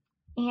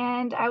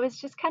 and I was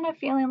just kind of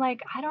feeling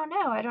like, I don't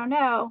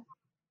know.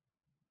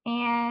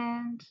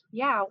 And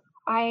yeah,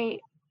 I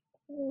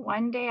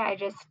one day I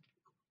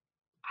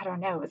don't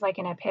know, it was like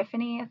an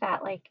epiphany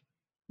that like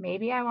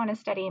maybe I want to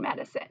study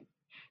medicine,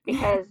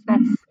 because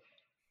that's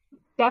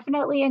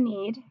definitely a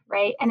need,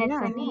 right? And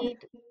Yeah.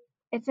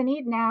 it's a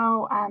need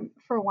now,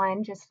 for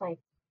one, just like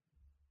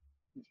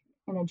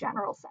in a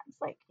general sense,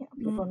 like,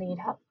 Mm. people need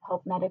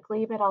help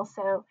medically, but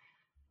also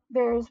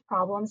there's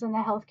problems in the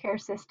healthcare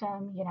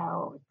system,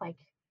 like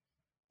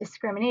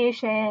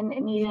discrimination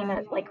and needing Yeah.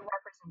 a like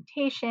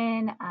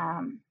representation,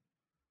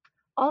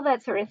 all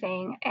that sort of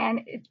thing.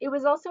 And it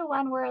was also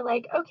one where,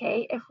 like,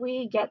 okay, if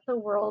we get the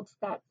world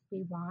that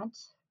we want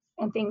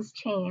and things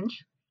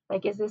change,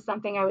 like, is this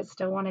something I would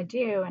still want to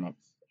do? And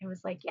it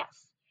was like,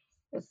 yes,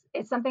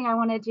 it's something I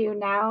want to do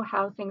now,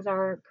 how things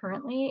are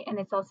currently. And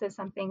it's also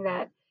something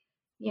that,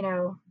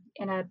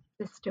 in a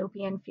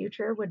dystopian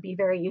future would be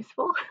very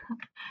useful.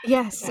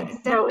 Yes,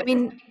 So, I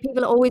mean,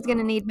 people are always going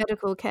to need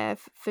medical care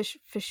for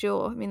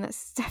sure. I mean,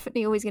 that's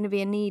definitely always going to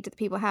be a need that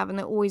people have, and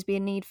there'll always be a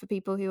need for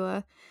people who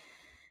are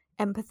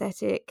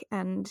empathetic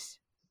and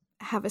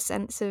have a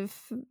sense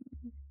of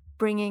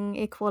bringing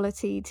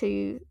equality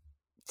to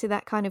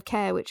that kind of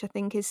care, which I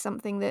think is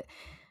something that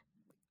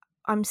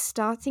I'm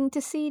starting to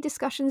see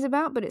discussions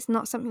about, but it's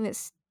not something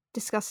that's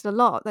discussed a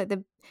lot.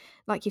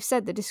 Like you've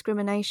said, the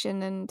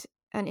discrimination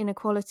and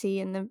inequality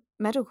in the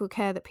medical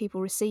care that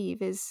people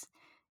receive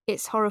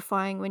it's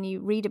horrifying when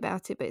you read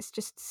about it, but it's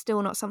just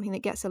still not something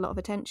that gets a lot of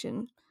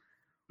attention.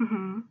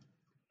 mhm.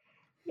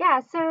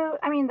 Yeah, so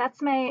I mean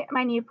that's my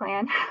new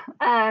plan,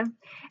 and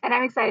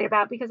I'm excited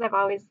about, because I've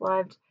always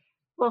loved,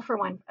 well, for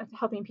one,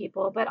 helping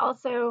people, but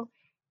also,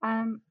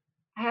 um,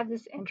 I have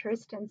this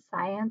interest in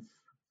science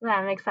that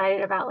I'm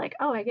excited about. Like,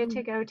 oh, I get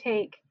to Mm. go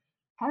take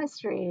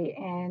chemistry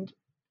and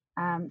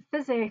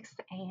physics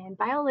and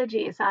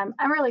biology, so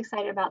I'm really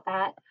excited about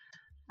that.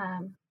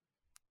 Um,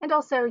 and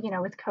also,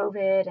 with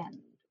COVID and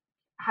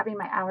having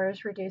my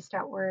hours reduced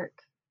at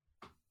work,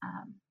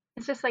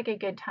 it's just like a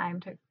good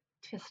time to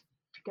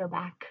go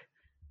back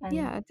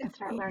Yeah, and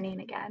start definitely. learning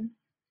again.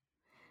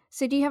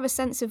 So do you have a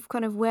sense of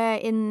kind of where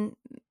in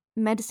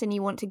medicine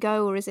you want to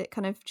go, or is it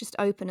kind of just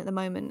open at the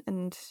moment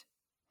and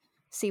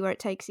see where it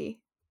takes you?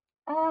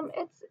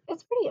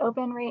 It's pretty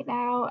open right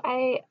now.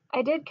 I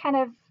did kind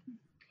of,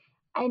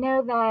 I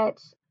know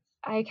that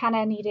I kind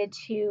of needed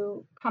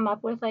to come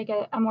up with like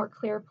a more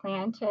clear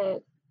plan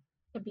to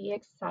be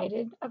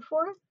excited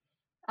for.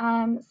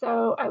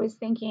 So I was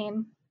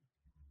thinking,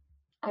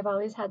 I've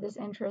always had this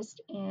interest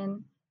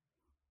in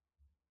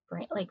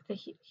brain, like the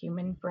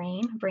human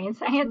brain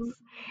science. Mm.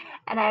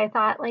 And I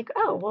thought, like,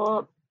 oh,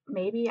 well,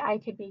 maybe I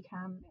could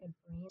become a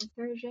brain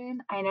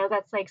surgeon. I know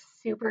that's like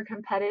super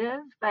competitive,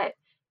 but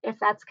if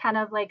that's kind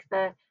of like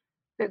the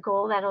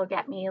goal that'll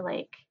get me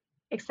like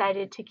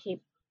excited to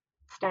keep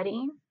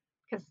studying,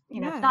 because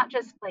it's Yeah. not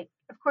just like,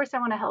 of course I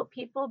want to help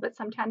people, but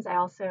sometimes I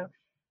also,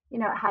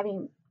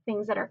 having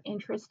things that are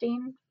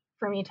interesting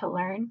for me to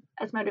learn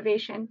as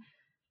motivation,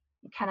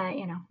 kind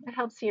of, it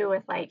helps you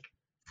with like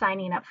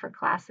signing up for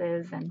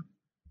classes and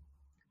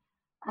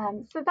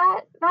So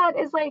that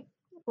is like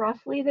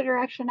roughly the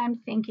direction I'm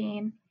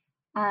thinking.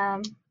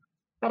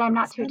 But I'm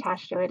not too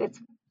attached to it.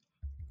 It's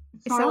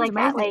It more sounds like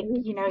that, like,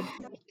 amazing. you know,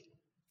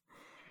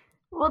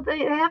 well, they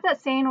have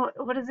that saying,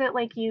 what is it,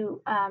 like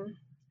you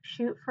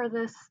shoot for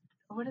this,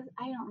 what is,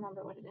 I don't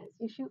remember what it is.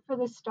 You shoot for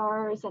the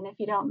stars, and if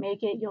you don't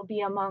make it, you'll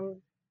be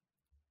among,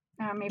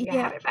 maybe I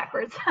Yeah, have it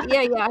backwards.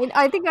 yeah.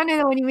 I think I know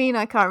the one you mean.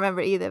 I can't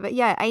remember it either, but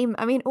yeah, aim.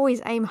 I mean,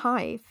 always aim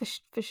high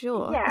for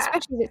sure. Yeah.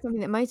 Especially if it's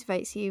something that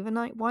motivates you. And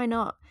like, why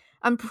not?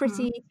 I'm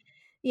Hmm.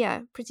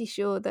 pretty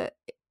sure that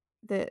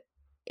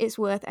it's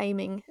worth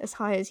aiming as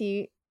high as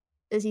you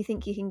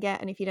think you can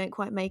get. And if you don't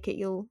quite make it,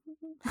 you'll,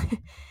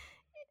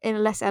 in a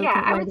less Yeah,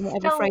 eloquent I way would than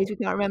whatever still, phrase we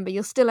can't remember,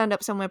 you'll still end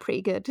up somewhere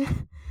pretty good.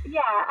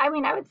 yeah, I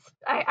mean,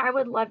 I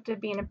would love to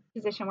be in a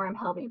position where I'm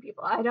helping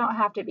people. I don't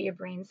have to be a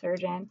brain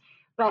surgeon,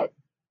 but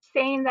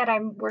saying that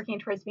I'm working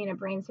towards being a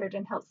brain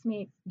surgeon helps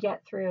me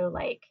get through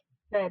like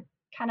the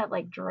kind of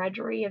like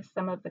drudgery of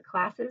some of the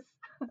classes.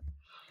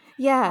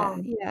 Yeah,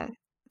 Um, yeah.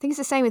 I think it's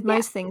the same with yeah.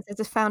 most things. There's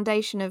a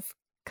foundation of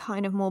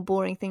kind of more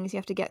boring things you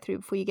have to get through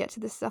before you get to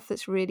the stuff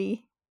that's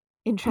really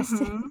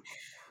interesting. Hmm.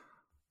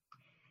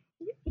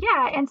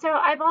 Yeah, and so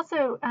I've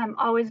also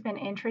always been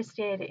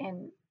interested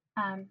in,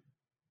 um,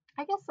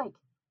 I guess, like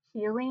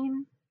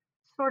healing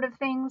sort of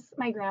things.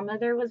 My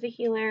grandmother was a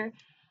healer,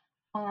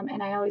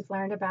 and I always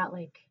learned about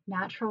like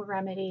natural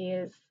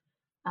remedies,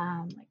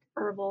 like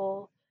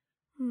herbal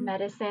Mm.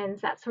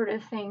 medicines, that sort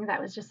of thing.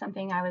 That was just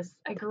something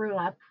I grew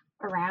up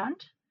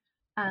around,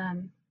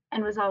 um,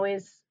 and was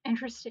always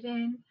interested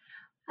in.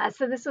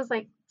 So this was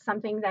like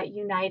something that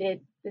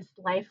united this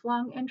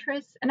lifelong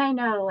interest. And I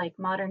know like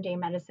modern day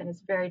medicine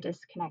is very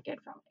disconnected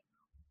from,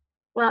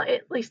 well,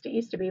 at least it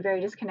used to be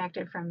very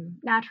disconnected from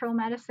natural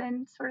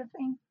medicine sort of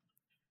thing.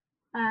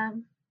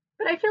 Um,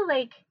 but I feel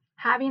like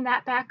having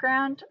that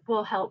background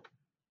will help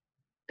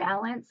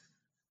balance.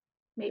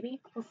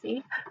 Maybe we'll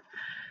see.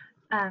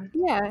 Um,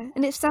 Yeah,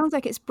 and it sounds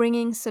like it's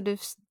bringing sort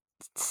of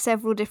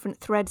several different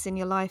threads in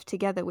your life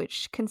together,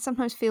 which can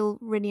sometimes feel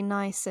really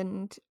nice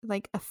and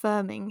like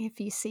affirming if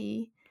you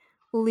see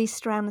all these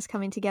strands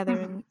coming together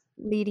mhm. and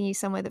leading you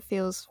somewhere that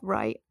feels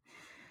right.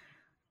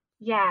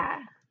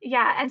 Yeah,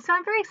 yeah, and so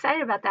I'm very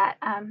excited about that.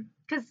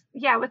 Because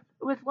yeah,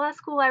 with law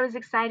school I was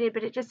excited,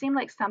 but it just seemed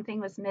like something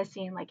was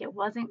missing. Like it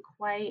wasn't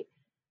quite.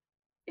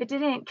 It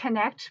didn't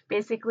connect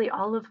basically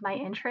all of my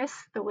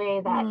interests the way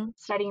that Mm.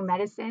 studying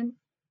medicine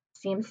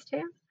seems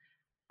to.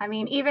 I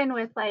mean, even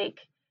with like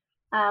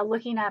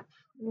looking up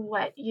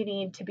what you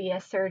need to be a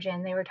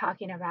surgeon, they were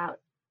talking about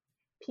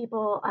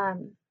people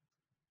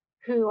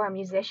who are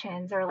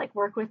musicians or like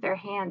work with their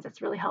hands.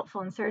 It's really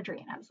helpful in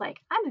surgery. And I was like,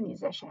 I'm a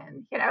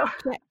musician, you know?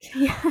 Check.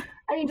 Yeah.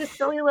 I mean, just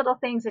silly little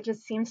things that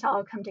just seems to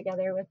all come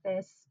together with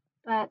this.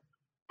 But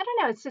I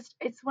don't know.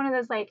 It's one of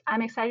those like,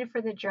 I'm excited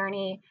for the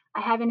journey.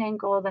 I have an end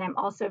goal that I'm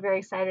also very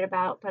excited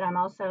about, but I'm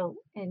also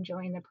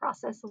enjoying the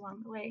process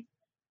along the way.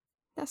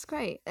 That's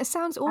great. It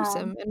sounds Um,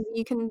 awesome. And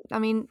you can, I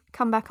mean,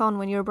 come back on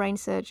when you're a brain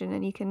surgeon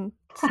and you can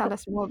tell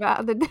us more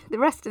about the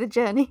rest of the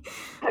journey.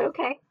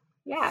 okay.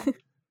 Yeah.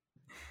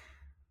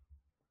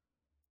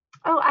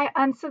 Oh,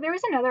 so there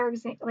was another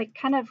like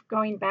kind of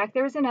going back.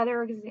 There was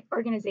another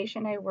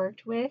organization I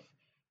worked with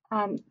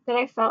that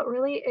I felt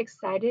really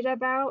excited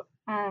about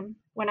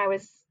when I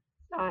was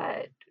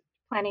uh,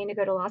 planning to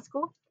go to law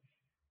school.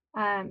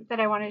 That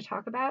I wanted to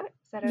talk about.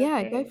 Is that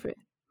Yeah, go okay? for it.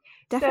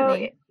 So,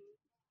 Definitely.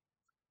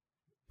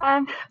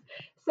 um,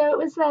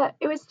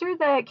 it was through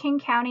the King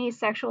County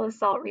Sexual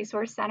Assault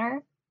Resource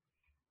Center.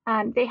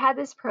 They had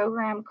this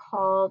program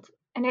called,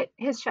 and it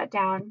has shut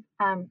down.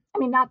 I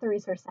mean, not the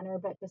resource center,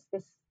 but just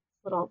this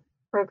little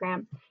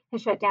program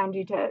has shut down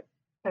due to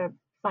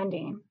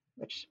funding,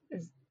 which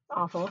is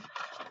awful.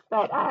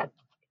 But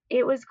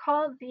it was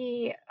called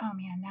the, oh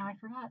man, now I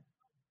forgot.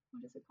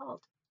 What is it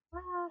called?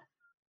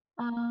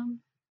 Um,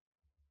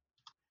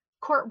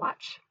 Court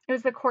Watch. It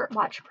was the Court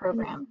Watch Mm.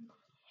 program.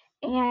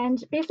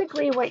 And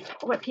basically,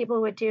 what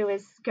people would do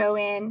is go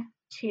in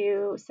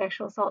to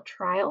sexual assault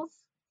trials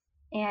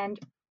and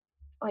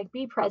like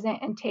be present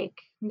and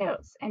take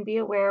notes and be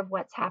aware of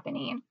what's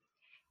happening.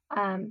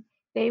 Um,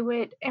 they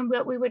would, and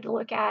what we would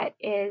look at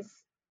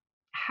is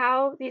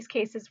how these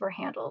cases were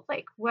handled.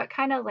 Like, what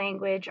kind of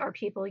language are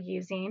people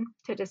using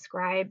to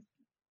describe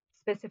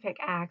specific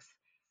acts?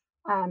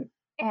 Um,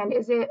 and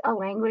is it a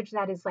language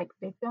that is like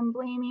victim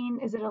blaming?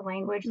 Is it a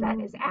language that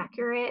is Mm.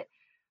 accurate?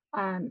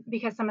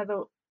 Because some of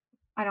the,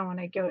 I don't want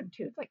to go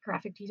into like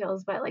graphic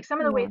details, but like some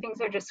of the way Yeah. things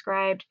are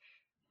described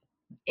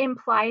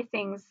imply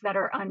things that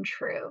are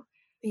untrue.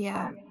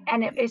 Yeah.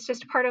 And it's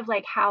just part of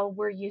like how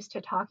we're used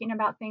to talking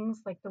about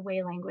things, like the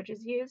way language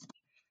is used.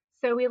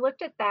 So we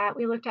looked at that.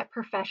 We looked at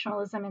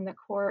professionalism in the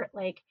court.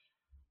 Like,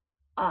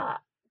 uh,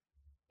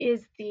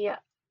 is the,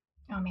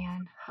 oh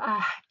man,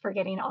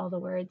 forgetting all the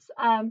words.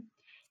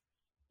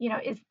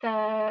 Is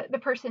the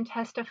person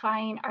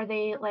testifying? Are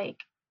they like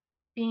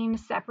being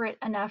separate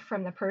enough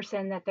from the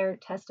person that they're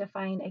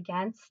testifying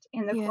against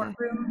in the Yeah.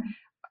 courtroom?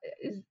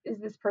 Is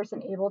this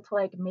person able to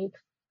like make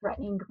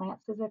threatening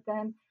glances at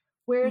them?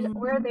 where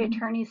are the Mm.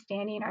 attorneys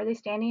standing? Are they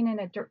standing in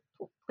a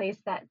place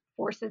that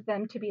forces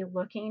them to be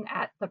looking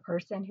at the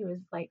person who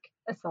has like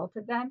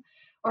assaulted them,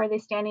 or are they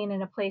standing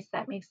in a place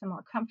that makes them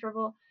more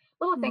comfortable?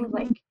 Little things Mm.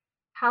 like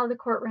how the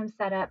courtroom's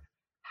set up,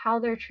 how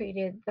they're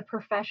treated, the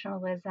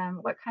professionalism,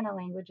 what kind of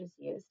language is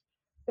used.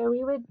 So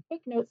we would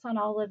take notes on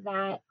all of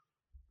that,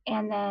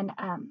 and then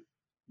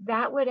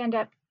that would end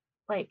up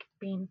like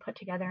being put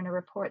together in a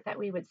report that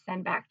we would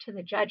send back to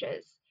the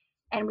judges,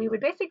 and we would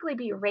basically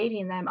be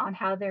rating them on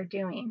how they're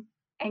doing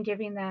and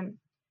giving them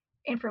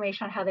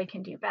information on how they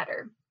can do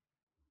better.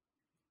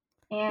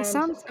 It And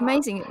sounds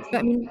amazing.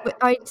 I mean, but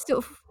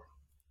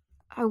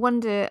I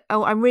wonder.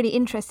 Oh, I'm really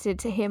interested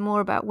to hear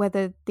more about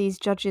whether these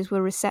judges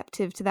were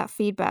receptive to that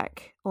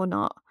feedback or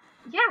not.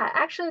 yeah,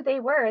 actually they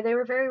were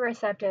very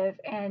receptive,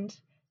 and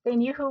they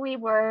knew who we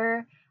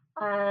were.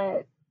 uh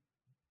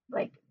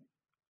like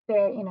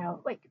they,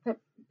 like the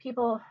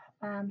people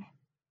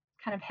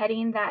kind of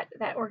heading that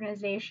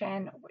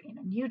organization,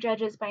 knew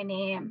judges by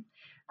name.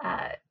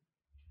 uh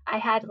I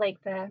had like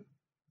what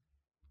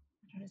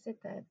is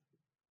it, the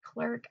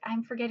clerk,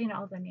 I'm forgetting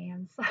all the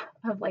names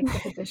of like the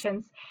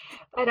positions,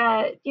 but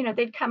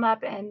they'd come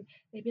up and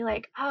they'd be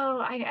like, oh,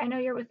 I know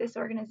you're with this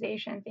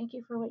organization, thank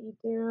you for what you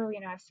do,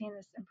 I've seen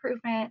this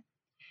improvement.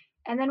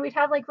 And then we'd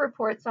have like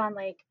reports on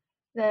like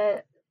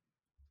the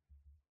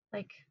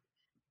like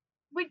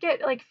we'd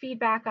get like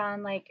feedback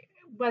on like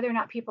whether or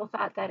not people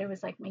thought that it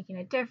was like making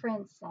a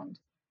difference. And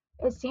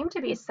it seemed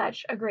to be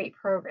such a great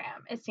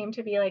program, it seemed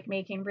to be like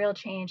making real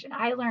change, and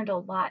I learned a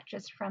lot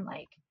just from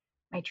like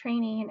my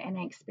training and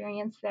my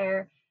experience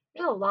there.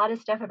 There's a lot of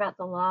stuff about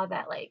the law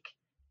that like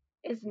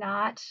is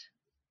not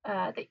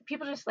that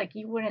people just like,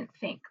 you wouldn't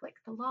think, like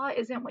the law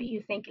isn't what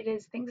you think it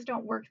is, things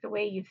don't work the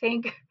way you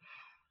think.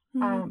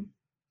 Mm. um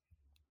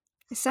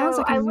It sounds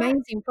so like an I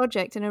learned. amazing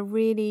project and a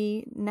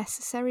really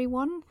necessary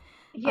one.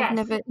 Yes.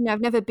 I've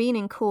never been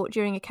in court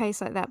during a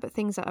case like that, but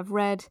things that I've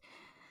read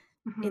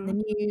in the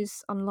Hmm.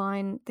 news,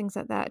 online, things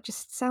like that,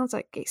 just sounds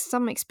like it's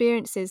some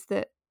experiences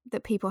that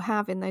people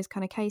have in those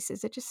kind of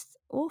cases are just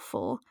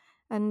awful.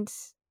 And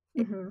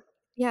it, Hmm.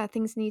 yeah,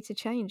 things need to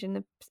change.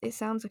 And it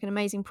sounds like an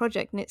amazing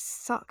project, and it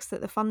sucks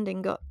that the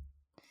funding got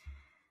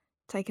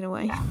taken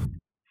away. Yeah.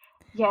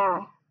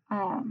 Yeah.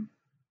 um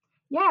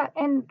yeah,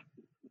 and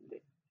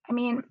I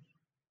mean,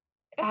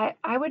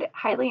 I would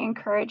highly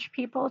encourage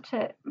people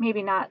to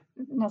maybe not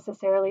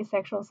necessarily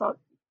sexual assault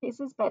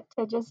cases, but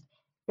to just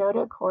go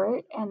to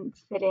court and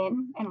sit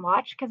in and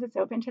watch, because it's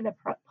open to the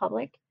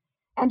public,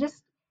 and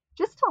just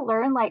to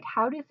learn like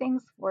how do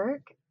things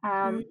work,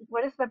 Mm.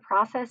 what is the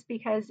process,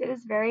 because it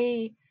is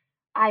very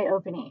eye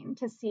opening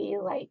to see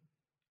like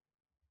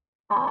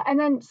and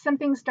then some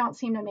things don't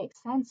seem to make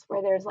sense,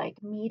 where there's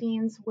like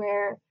meetings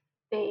where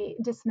they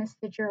dismiss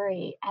the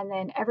jury and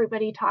then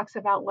everybody talks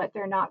about what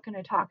they're not going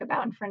to talk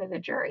about in front of the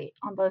jury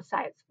on both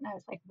sides. And I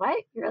was like,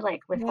 what? You're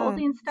like Yeah.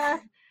 withholding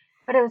stuff?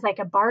 But it was like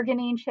a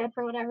bargaining chip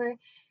or whatever.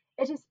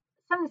 It just,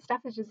 some of the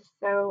stuff is just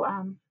so,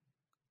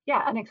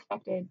 yeah,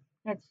 unexpected.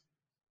 It's,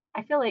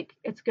 I feel like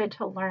it's good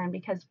to learn,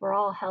 because we're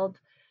all held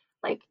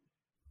like,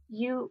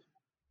 you,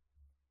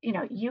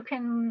 you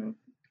can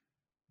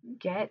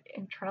get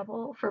in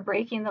trouble for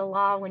breaking the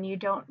law when you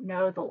don't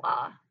know the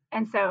law.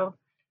 And so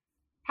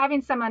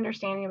having some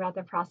understanding about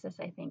the process,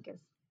 I think,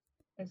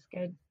 is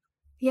good.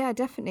 Yeah,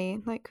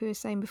 definitely. Like we were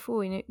saying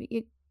before,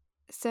 you're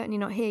certainly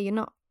not here. You're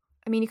not,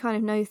 I mean, you kind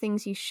of know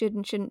things you should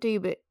and shouldn't do,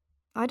 but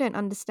I don't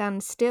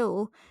understand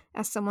still,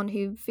 as someone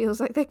who feels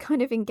like they're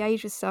kind of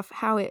engaged with stuff,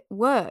 how it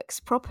works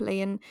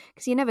properly. And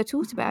because you never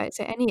taught Mhm. about it.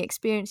 So any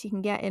experience you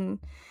can get in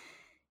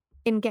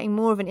getting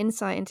more of an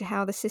insight into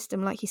how the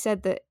system, like you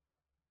said, that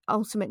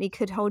ultimately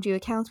could hold you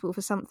accountable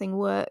for something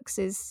works,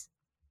 is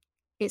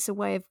it's a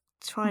way of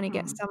trying to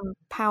get Mhm. some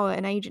power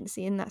and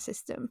agency in that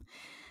system.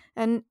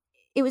 And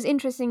it was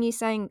interesting you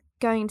saying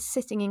going to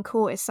sitting in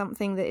court is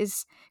something that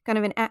is kind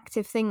of an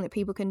active thing that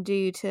people can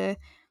do to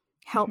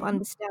help Mhm.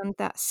 understand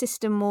that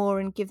system more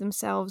and give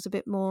themselves a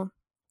bit more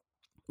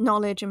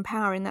knowledge and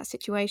power in that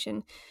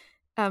situation.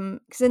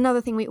 Because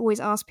another thing we always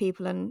ask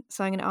people, and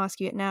so I'm going to ask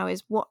you it now,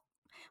 is what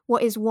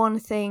is one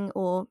thing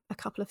or a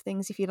couple of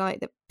things, if you like,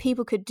 that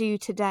people could do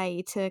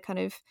today to kind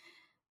of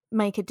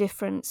make a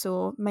difference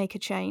or make a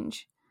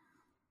change?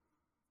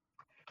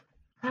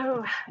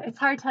 Oh, it's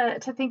hard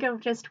to think of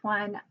just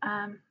one.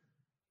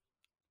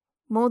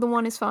 More than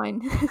one is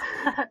fine.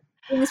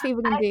 Things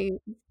people can I do,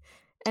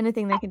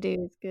 anything they can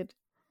do is good.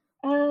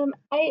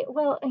 I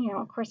well,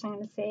 of course, I'm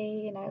going to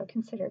say,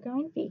 consider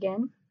going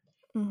vegan.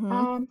 Hmm.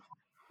 Um,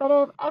 but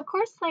of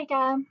course, like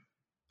I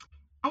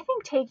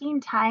think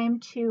taking time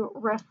to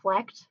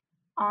reflect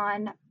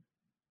on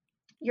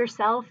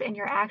yourself and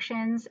your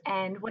actions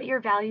and what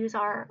your values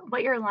are,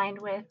 what you're aligned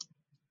with.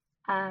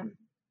 Um,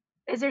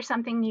 is there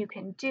something you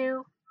can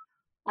do?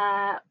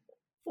 Uh,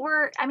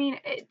 or, I mean,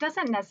 it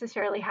doesn't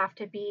necessarily have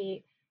to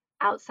be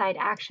outside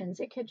actions.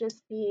 It could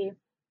just be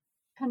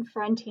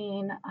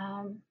confronting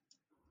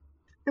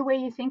the way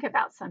you think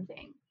about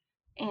something.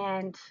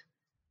 And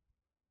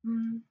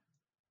mm,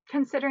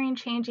 considering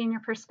changing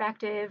your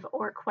perspective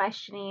or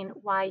questioning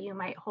why you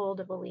might hold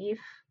a belief,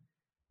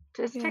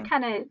 just to Yeah.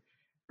 kind of,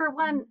 for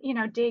one,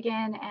 dig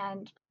in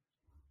and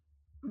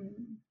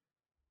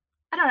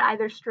I don't know,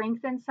 either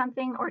strengthen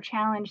something or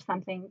challenge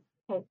something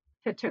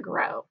to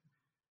grow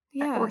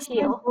Yeah, or it's so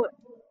heal.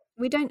 important.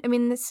 We don't, I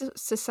mean, this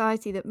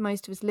society that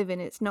most of us live in,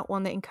 it's not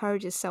one that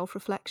encourages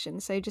self-reflection.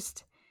 So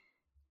just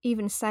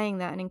even saying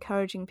that and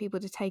encouraging people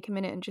to take a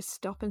minute and just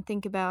stop and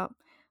think about,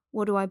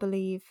 what do I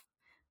believe?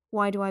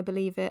 Why do I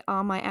believe it?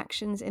 Are my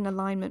actions in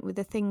alignment with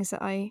the things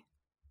that I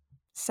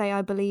say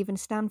I believe and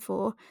stand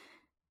for?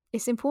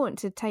 It's important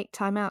to take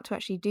time out to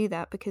actually do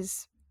that,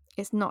 because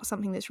it's not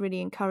something that's really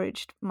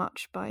encouraged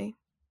much by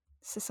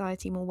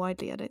society more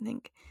widely, I don't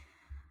think.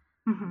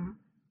 Mm-hmm.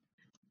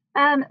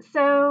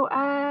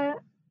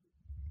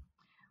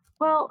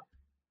 Well,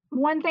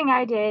 one thing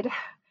I did,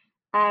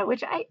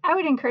 which I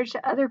would encourage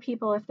to other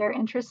people if they're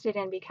interested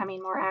in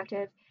becoming more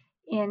active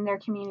in their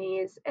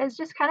communities, is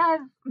just kind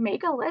of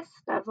make a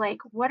list of like,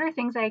 what are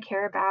things I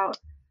care about?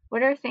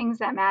 What are things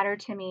that matter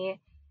to me?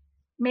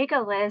 Make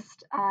a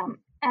list,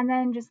 and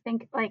then just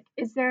think like,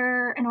 is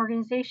there an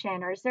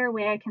organization or is there a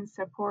way I can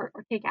support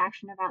or take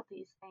action about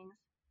these things?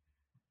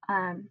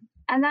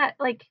 And that,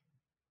 like,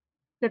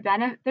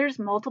 there's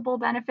multiple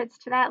benefits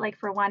to that. Like,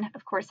 for one,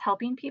 of course,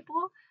 helping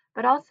people,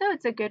 but also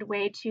it's a good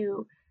way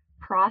to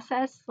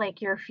process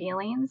like your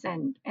feelings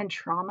and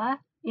trauma,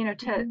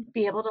 to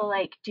be able to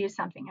like do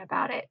something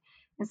about it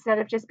instead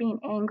of just being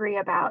angry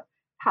about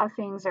how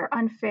things are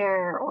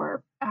unfair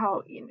or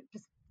how,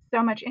 just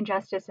so much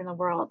injustice in the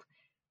world,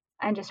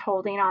 and just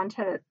holding on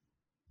to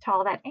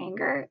all that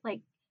anger.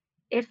 Like,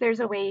 if there's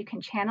a way you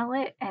can channel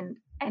it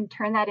and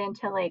turn that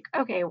into like,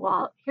 okay,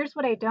 well, here's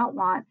what I don't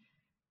want,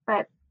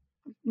 but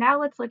now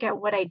let's look at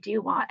what I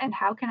do want and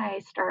how can I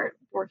start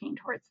working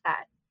towards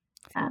that?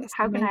 That's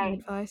How can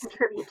amazing I advice.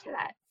 contribute to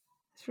that?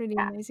 It's really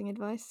Yeah. amazing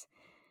advice.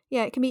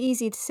 Yeah, it can be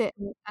easy to sit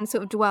and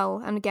sort of dwell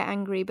and get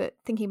angry, but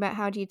thinking about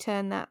how do you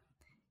turn that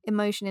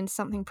emotion into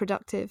something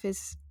productive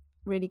is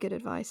really good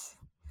advice.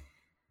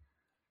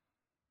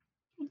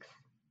 Thanks.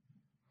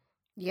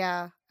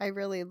 Yeah, I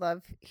really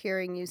love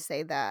hearing you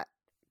say that,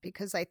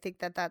 because I think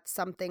that that's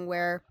something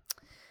where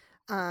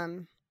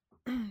um,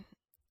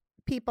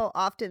 people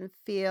often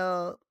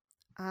feel.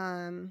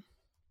 I'm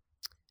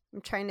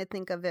trying to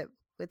think of it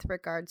with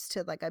regards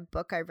to like a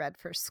book I read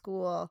for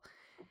school.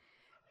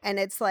 And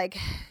it's like,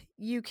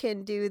 you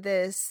can do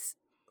this,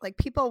 like,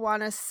 people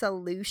want a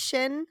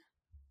solution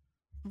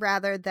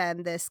rather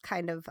than this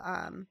kind of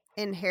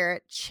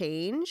inherent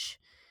change.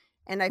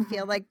 And I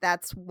feel like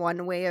that's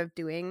one way of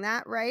doing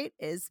that, right?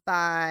 Is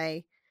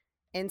by,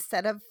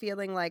 instead of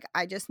feeling like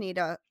I just need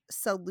a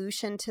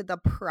solution to the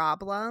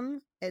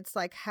problem, it's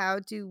like, how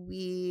do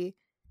we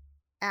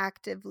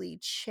actively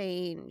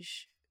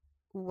change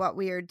what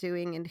we are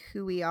doing and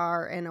who we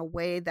are in a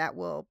way that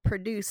will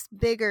produce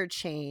bigger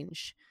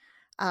change?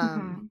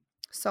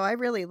 So I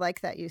really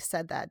like that you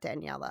said that,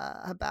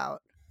 Daniela,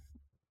 about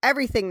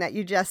everything that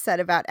you just said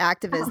about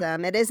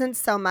activism. It isn't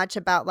so much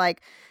about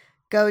like,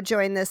 go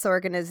join this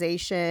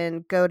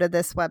organization, go to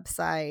this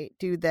website,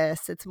 do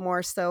this. It's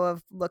more so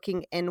of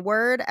looking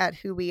inward at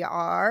who we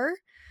are,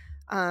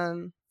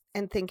 and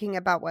thinking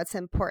about what's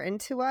important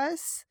to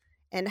us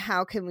and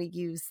how can we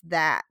use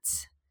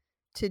that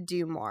to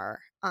do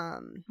more.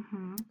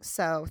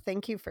 So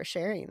thank you for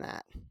sharing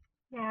that.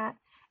 Yeah.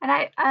 And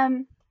I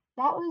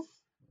that was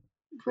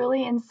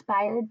really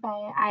inspired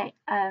by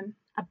a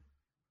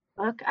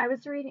book I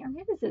was reading, or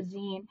maybe it's a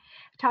zine,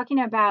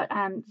 talking about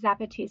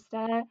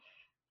Zapatista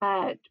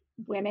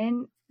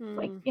women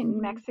like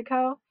in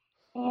Mexico.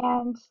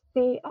 And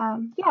they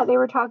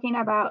were talking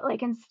about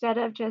like, instead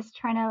of just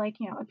trying to like,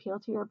 appeal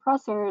to your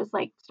oppressors,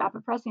 like stop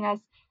oppressing us,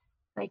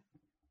 like,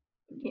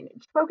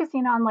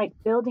 focusing on like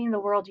building the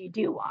world you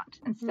do want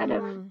instead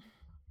of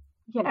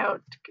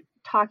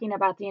talking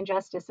about the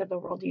injustice of the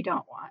world you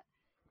don't want.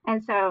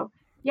 And so,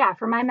 yeah,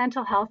 for my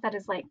mental health, that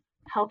has like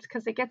helped,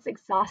 because it gets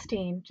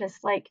exhausting.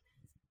 Just like,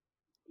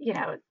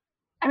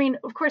 I mean,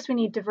 of course, we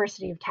need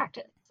diversity of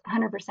tactics,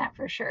 100%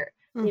 for sure.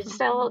 We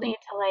still need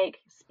to like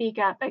speak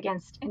up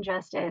against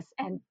injustice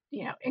and,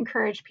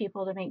 encourage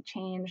people to make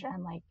change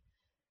and like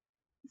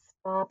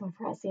stop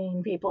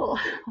oppressing people.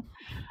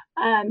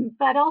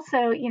 But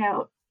also,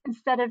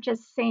 instead of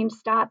just saying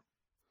stop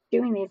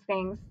doing these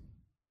things,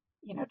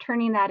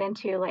 turning that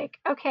into like,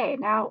 okay,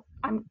 now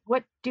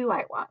what do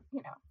I want?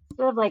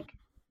 Instead of like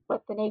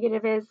what the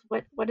negative is,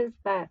 what is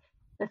the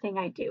thing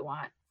I do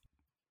want?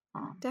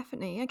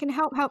 Definitely. It can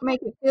help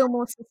make it feel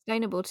more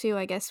sustainable too,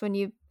 I guess, when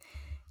you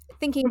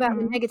thinking about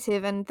the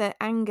negative and the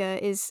anger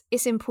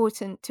it's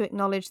important to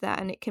acknowledge that,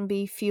 and it can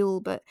be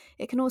fuel, but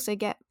it can also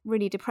get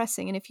really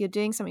depressing. And if you're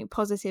doing something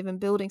positive and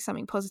building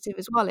something positive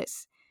as well,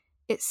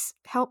 it's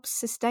helps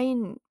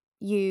sustain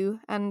you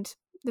and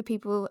the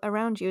people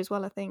around you as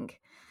well, I think.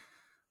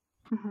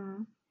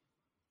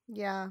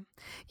 Yeah.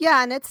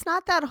 Yeah. And it's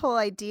not that whole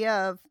idea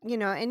of,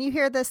 and you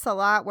hear this a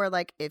lot where,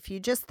 like, if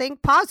you just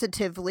think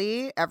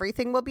positively,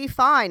 everything will be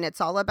fine. It's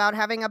all about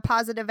having a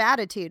positive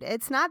attitude.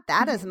 It's not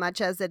that as Mhm.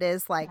 much as it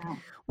is like Yeah.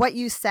 what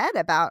you said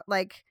about,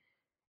 like,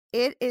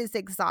 it is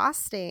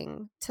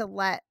exhausting to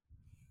let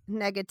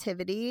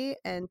negativity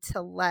and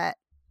to let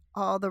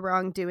all the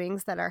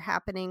wrongdoings that are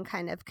happening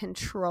kind of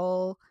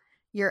control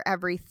your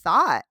every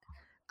thought.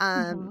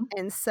 Mhm.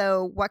 And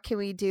so, what can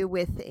we do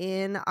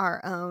within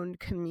our own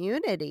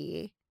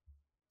community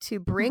to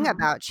bring Mhm.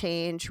 about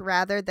change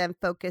rather than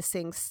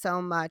focusing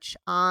so much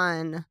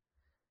on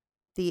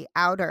the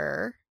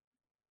outer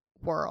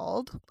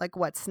world, like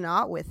what's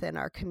not within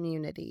our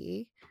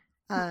community,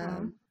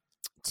 Mhm.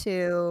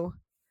 to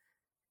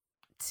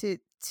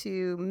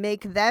to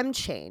make them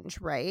change,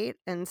 right?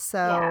 And Yeah.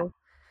 so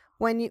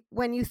when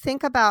you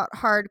think about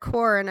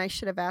hardcore, and I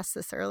should have asked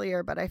this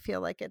earlier, but I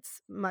feel like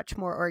it's much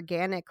more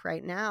organic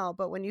right now,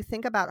 but when you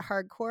think about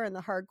hardcore and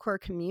the hardcore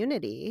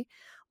community,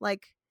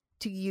 like,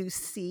 do you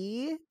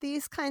see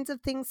these kinds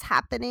of things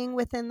happening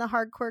within the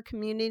hardcore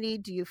community?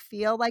 Do you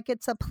feel like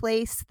it's a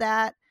place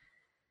that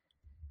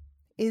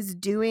is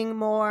doing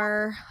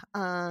more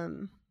Oh,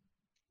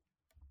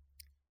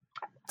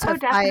 to fight?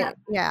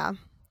 definitely. Yeah,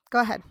 go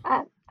ahead.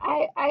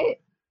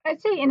 I'd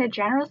say in a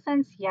general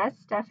sense, yes,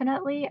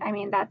 definitely. I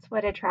mean, that's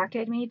what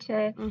attracted me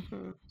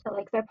Hmm. to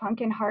like the punk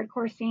and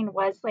hardcore scene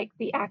was like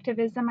the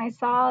activism I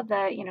saw,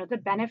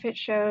 the benefit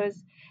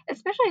shows,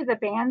 especially the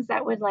bands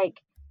that would like,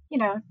 you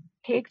know,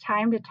 take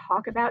time to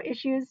talk about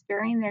issues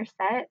during their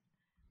set,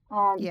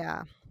 um,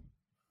 Yeah.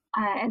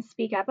 and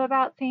speak up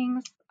about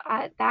things.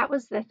 That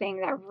was the thing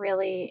that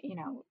really,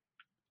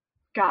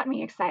 got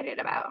me excited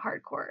about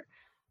hardcore.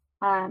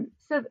 And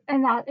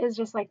that is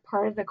just like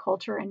part of the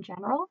culture in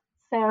general.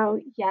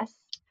 So yes,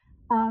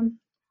 um,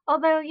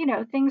 although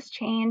things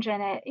change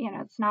and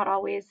it's not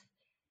always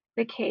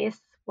the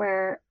case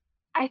where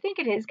I think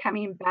it is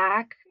coming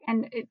back,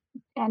 and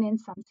in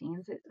some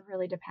scenes it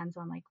really depends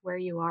on like where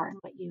you are and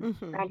what you Hmm.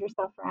 surround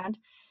yourself around.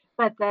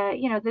 But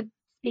the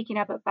speaking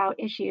up about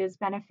issues,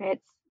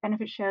 benefit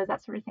shows,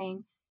 that sort of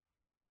thing,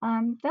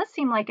 does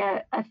seem like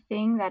a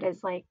thing that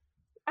is like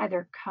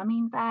either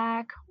coming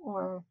back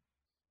or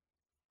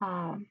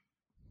um,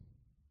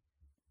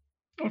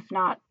 if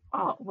not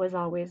was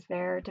always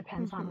there.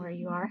 Depends on Hmm. where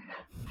you are.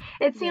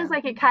 It seems Yeah.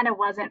 like it kind of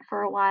wasn't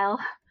for a while,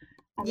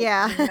 and it's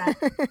Yeah. coming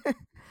back.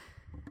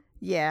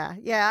 Yeah.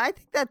 Yeah. I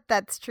think that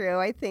that's true.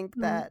 I think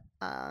Mm. that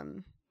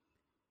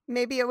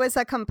maybe it was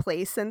a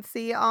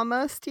complacency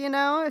almost,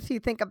 if you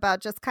think about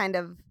just kind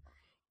of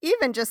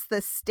even just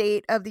the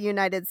state of the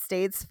United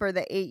States for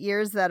the 8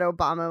 years that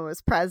Obama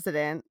was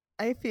president.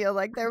 I feel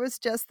like there was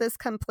just this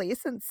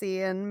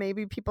complacency, and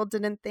maybe people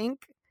didn't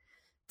think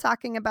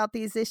talking about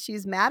these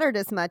issues mattered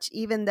as much,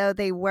 even though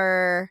they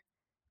were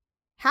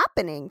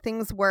happening.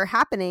 Things were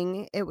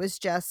happening. It was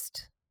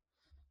just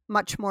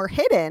much more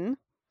hidden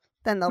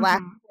than the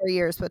last Hmm. 4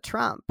 years with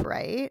Trump,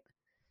 right?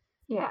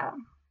 Yeah.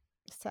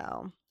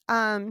 So,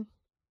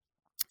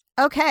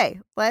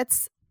 okay,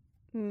 let's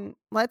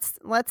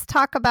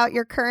talk about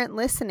your current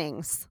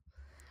listenings.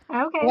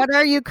 Okay. What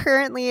are you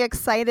currently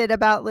excited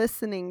about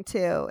listening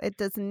to? It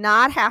does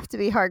not have to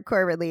be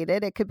hardcore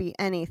related. It could be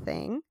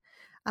anything.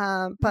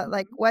 But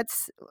like, Mhm.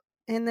 what's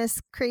in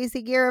this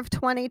crazy year of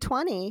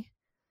 2020?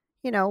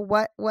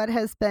 What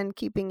has been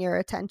keeping your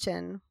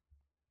attention?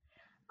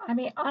 I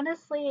mean,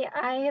 honestly,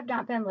 I have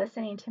not been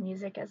listening to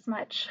music as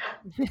much.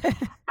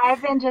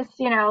 I've been just,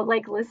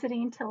 like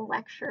listening to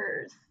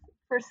lectures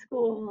for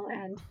school,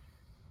 and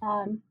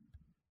um,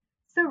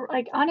 so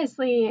like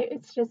honestly,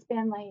 it's just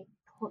been like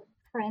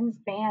friends,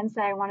 bands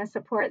that I want to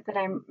support that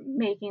I'm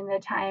making the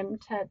time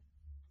to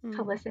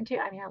Mm. listen to.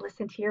 I mean, I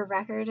listened to your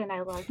record and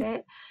I loved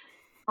it.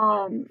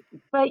 Um,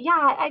 but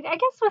yeah, I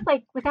guess with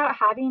like without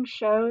having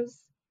shows,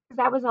 because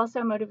that was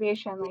also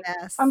motivation. Like, I'm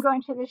Yes.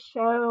 going to this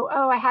show.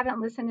 Oh, I haven't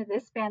listened to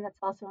this band that's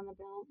also on the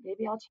bill.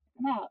 Maybe I'll check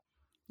them out.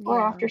 Or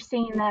Yeah. after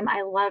seeing them,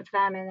 I loved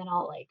them, and then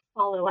I'll like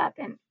follow up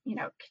and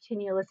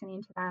continue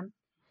listening to them.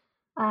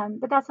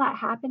 But that's not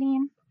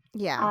happening.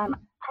 Yeah.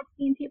 I've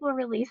seen people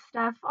release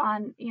stuff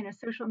on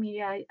social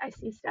media. I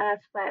see stuff,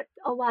 but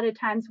a lot of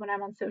times when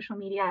I'm on social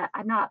media,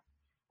 I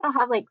don't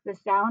have like the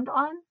sound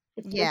on.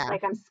 It's just Yeah.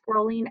 like I'm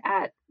scrolling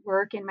at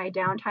work in my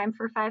downtime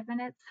for 5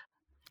 minutes,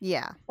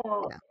 Yeah.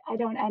 so Yeah. I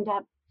don't end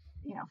up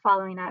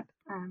following up.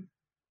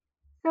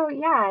 So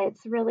yeah,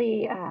 it's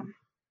really and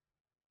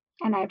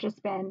I've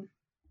just been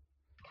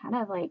kind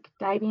of like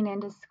diving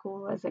into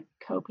school as a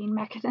coping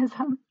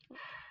mechanism.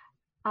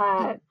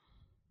 Uh,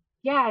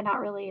 yeah, not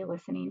really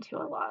listening to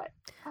a lot.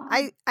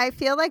 I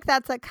feel like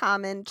that's a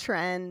common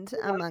trend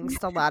Yep.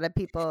 amongst a lot of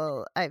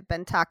people I've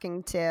been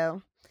talking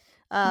to.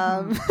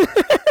 Um,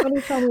 Mhm.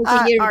 2020 is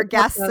a year of our the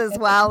guests podcast, as I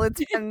well. think.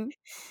 It's been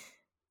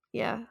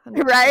Yeah,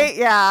 100%. right.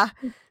 Yeah.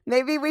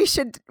 Maybe we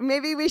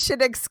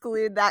should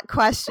exclude that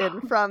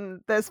question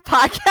from this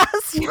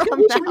podcast from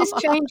We now should just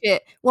on. change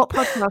it. What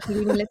podcast have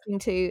you been listening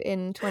to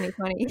in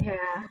 2020? Yeah.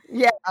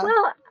 Yeah.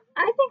 Well,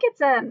 I think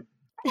it's I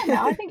don't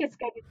know. I think it's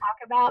good to talk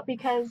about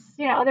because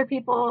other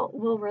people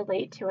will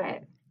relate to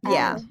it.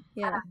 Yeah. and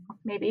Yeah.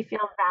 maybe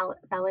feel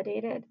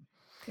validated,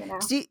 you know.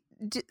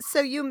 So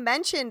you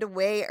mentioned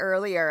way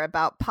earlier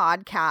about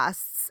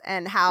podcasts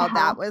and how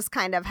that was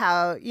kind of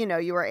how,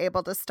 you were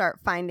able to start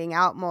finding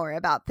out more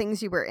about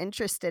things you were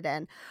interested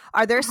in.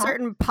 Are there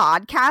certain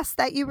podcasts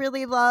that you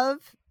really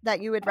love that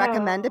you would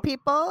recommend to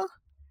people?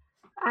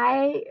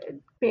 I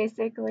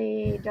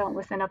basically don't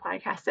listen to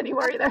podcasts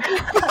anymore either.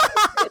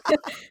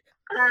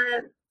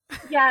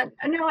 Yeah,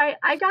 no,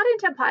 I got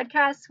into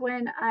podcasts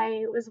when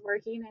I was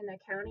working in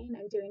accounting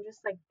and doing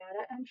just like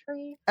data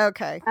entry.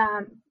 Okay.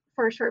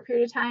 For a short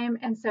period of time,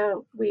 and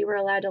so we were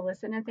allowed to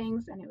listen to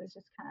things, and it was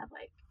just kind of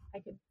like I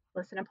could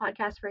listen to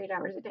podcasts for 8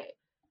 hours a day.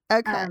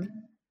 Okay.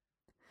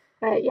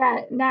 But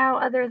yeah, now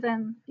other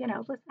than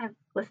I've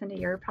listened to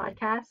your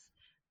podcasts,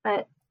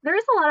 but there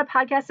is a lot of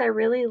podcasts I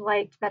really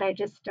liked that I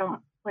just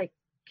don't like.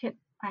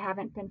 I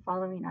haven't been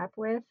following up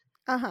with.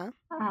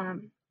 I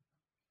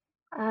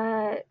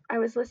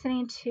was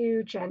listening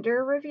to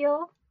Gender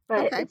Reveal,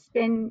 but it's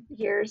been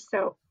years,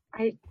 so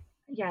I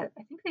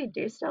think they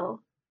do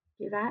still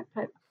do that,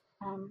 but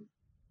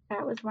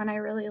that was one I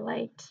really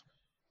liked.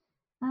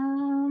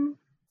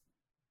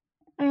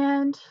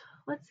 And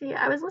let's see,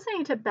 I was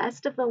listening to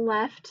Best of the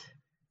Left.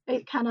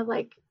 It kind of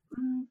like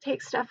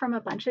takes stuff from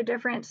a bunch of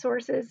different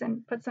sources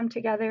and puts them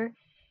together.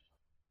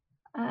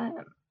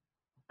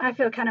 I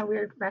feel kind of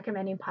weird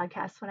recommending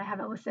podcasts when I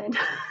haven't listened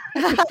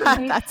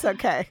recently. That's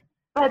okay.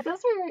 But those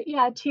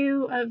are,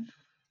 two of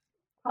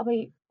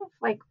probably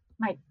like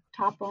my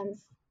top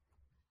ones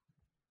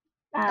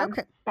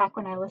back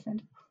when I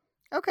listened.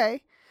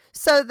 Okay.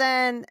 So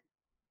then,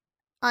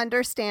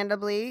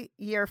 understandably,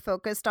 you're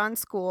focused on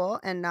school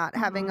and not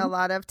having a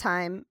lot of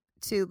time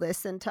to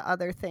listen to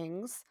other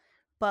things.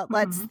 But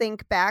let's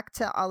think back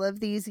to all of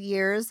these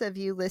years of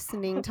you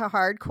listening to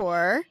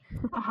hardcore.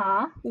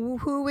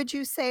 Who would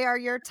you say are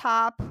your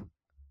top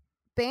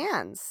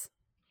bands?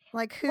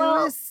 Like, who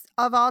is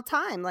of all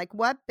time? Like,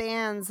 what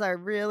bands are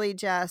really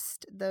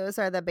just, those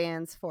are the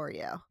bands for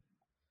you?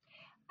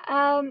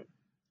 I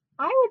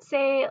would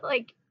say,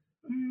 like,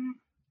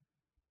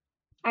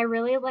 I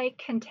really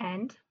like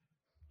Contend.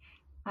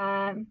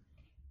 I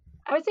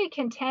would say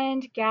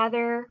Contend,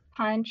 Gather,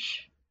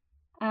 Punch,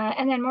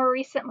 and then more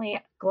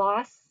recently,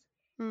 Gloss.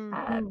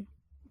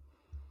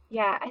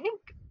 Yeah, I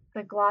think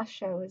the Gloss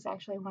show is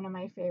actually one of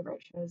my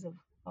favorite shows of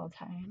all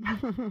time.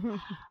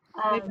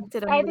 I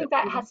think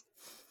that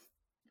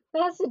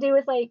has to do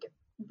with like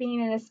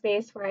being in a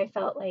space where I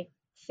felt like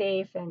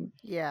safe and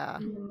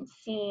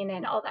seen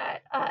and all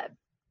that.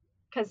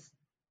 Because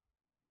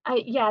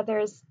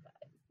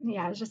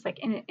it's just like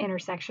an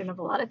intersection of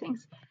a lot of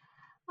things.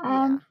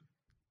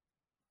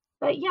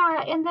 But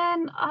yeah, and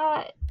then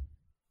I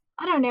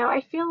don't know.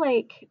 I feel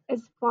like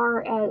as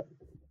far as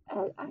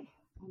I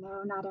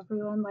know not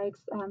everyone likes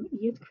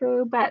Youth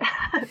Crew, but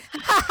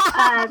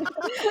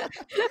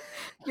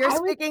you're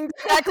speaking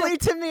directly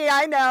to me.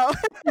 I know.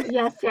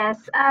 Yes.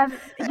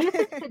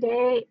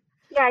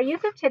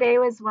 Youth of Today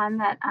was one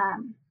that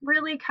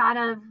really kind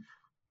of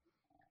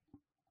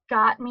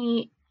got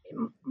me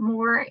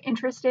more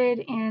interested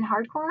in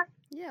hardcore.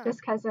 Just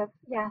because of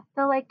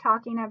the like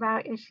talking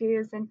about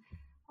issues and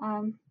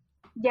all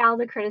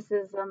the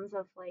criticisms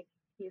of like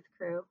Youth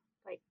Crew,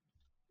 like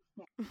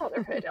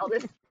Brotherhood, all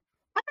this.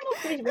 I don't know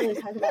if they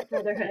really talk about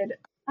Brotherhood.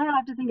 I don't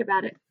have to think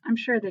about it. I'm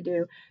sure they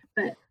do,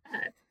 but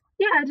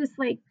just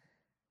like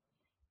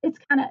it's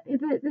kind of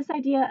this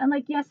idea, and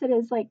like yes, it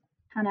is like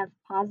kind of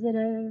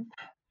positive,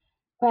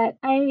 but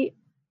I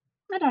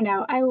don't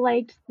know. I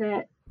liked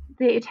the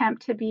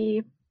attempt to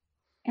be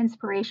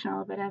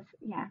inspirational, but of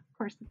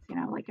course it's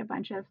like a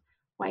bunch of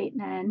white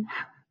men.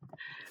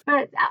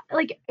 But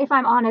like if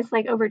I'm honest,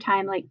 like over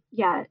time, like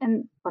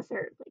and plus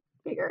they're like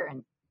bigger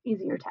and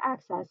easier to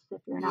access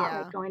if you're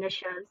not like going to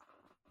shows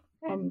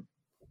and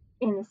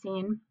in the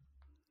scene.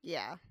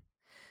 Yeah.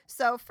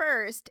 So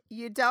first,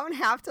 you don't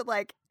have to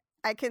like,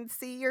 I can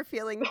see you're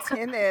feeling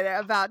timid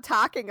about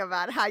talking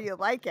about how you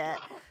like it.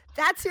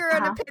 That's your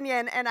own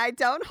opinion, and I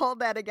don't hold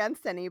that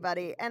against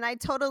anybody. And I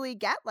totally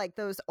get like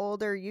those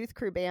older Youth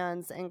Crew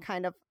bands and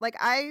kind of like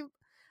I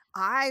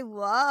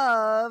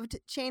loved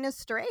Chain of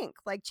Strength.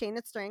 Like Chain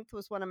of Strength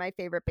was one of my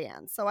favorite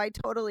bands. So I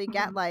totally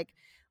get like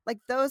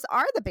those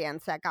are the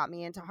bands that got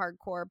me into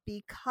hardcore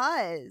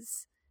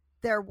because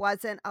there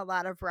wasn't a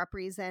lot of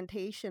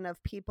representation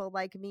of people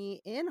like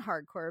me in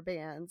hardcore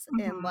bands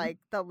in like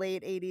the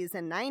late 80s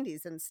and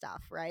 90s and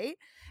stuff, right?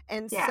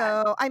 And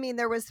so, I mean,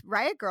 there was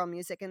Riot Grrrl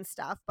music and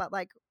stuff, but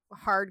like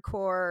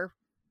hardcore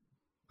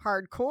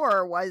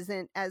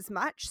wasn't as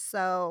much.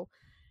 So,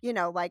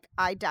 like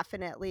I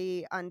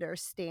definitely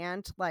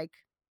understand like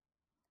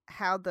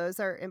how those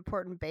are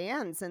important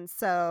bands. And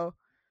so,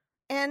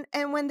 and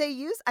when they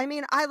use, I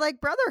mean, I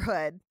like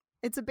Brotherhood.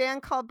 It's a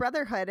band called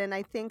Brotherhood. And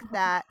I think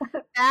that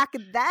back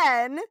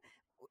then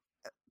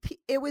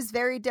it was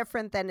very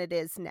different than it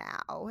is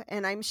now.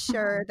 And I'm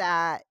sure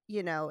that,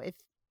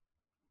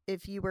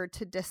 if you were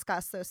to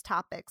discuss those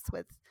topics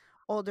with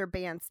older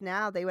bands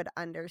now, they would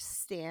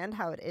understand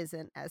how it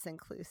isn't as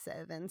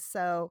inclusive. And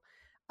so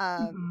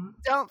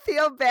Don't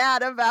feel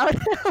bad about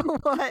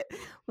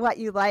what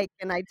you like,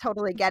 and I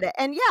totally get it.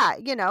 And yeah,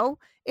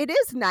 it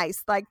is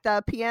nice. Like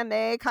the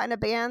PMA kind of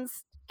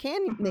bands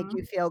can make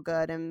you feel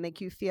good and make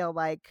you feel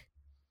like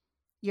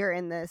you're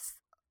in this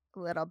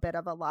little bit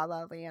of a la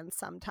la land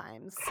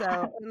sometimes.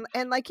 So,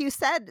 and like you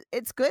said,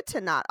 it's good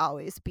to not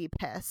always be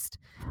pissed.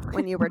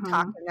 When you were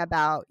talking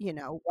about,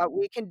 what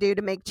we can do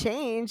to make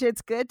change,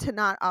 it's good to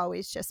not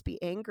always just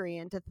be angry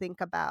and to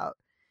think about,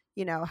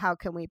 how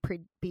can we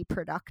be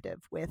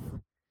productive with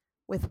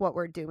what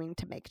we're doing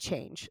to make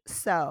change.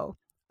 So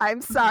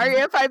I'm sorry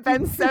if I've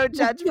been so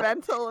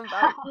judgmental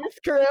about Youth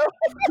Crew.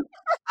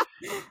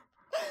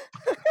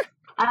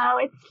 Oh,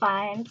 it's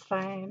fine. It's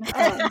fine.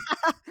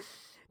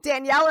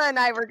 Daniela and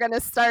I were going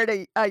to start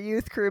a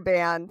Youth Crew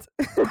band.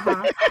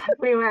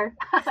 We were.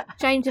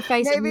 Change the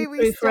face. Maybe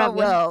we still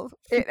will.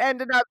 It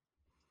ended up.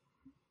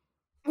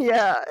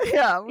 Yeah.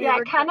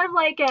 Kind of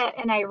like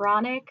an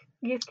ironic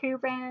Youth Crew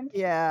band.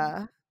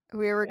 Yeah.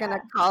 We were going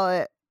to call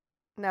it.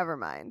 Never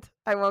mind.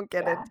 I won't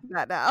get into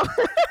that now.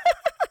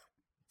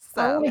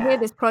 I want to hear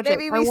this project.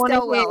 Maybe we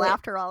still will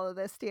after all of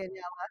this, Daniela.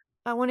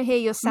 I want to hear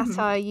your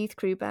satire Youth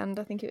Crew band.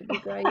 I think it would be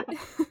great. I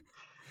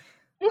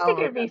just think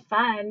it would be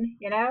fun,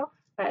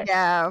 But,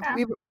 yeah. I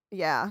think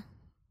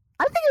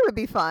it would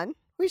be fun.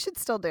 We should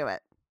still do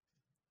it.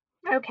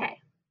 Okay.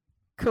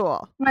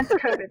 Cool. Once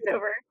COVID's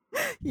over.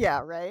 Yeah,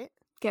 right?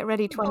 Get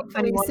ready,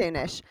 2021.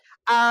 Soonish.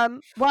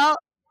 Well,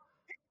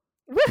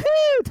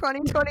 woohoo!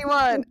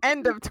 2021.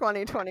 End of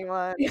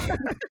 2021.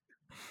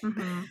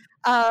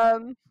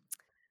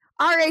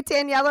 All right,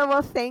 Daniela.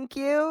 Well, thank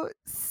you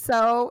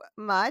so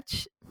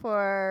much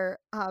for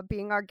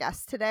being our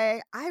guest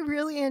today. I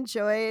really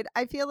enjoyed.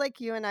 I feel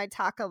like you and I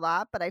talk a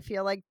lot, but I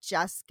feel like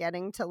just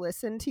getting to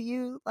listen to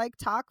you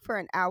talk for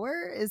an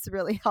hour is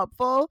really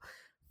helpful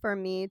for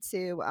me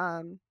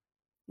to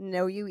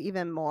know you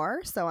even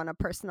more. So on a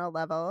personal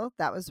level,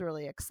 that was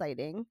really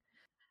exciting.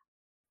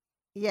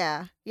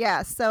 Yeah.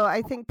 So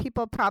I think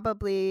people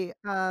probably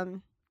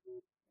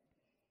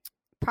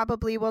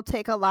will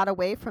take a lot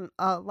away from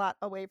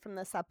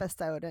this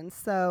episode, and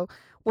so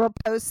we'll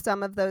post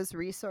some of those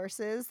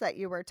resources that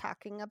you were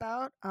talking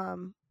about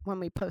when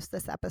we post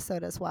this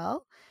episode as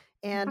well,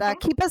 and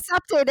keep us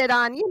updated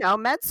on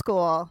med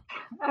school.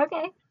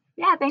 Okay.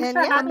 Yeah. Thanks for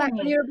having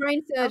me. You're a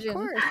brain surgeon. Of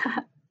course.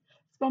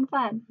 It's been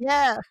fun.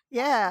 Yeah.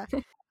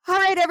 All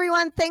right,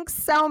 everyone. Thanks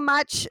so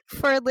much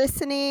for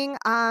listening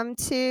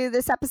to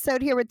this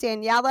episode here with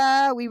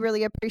Daniela. We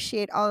really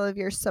appreciate all of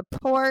your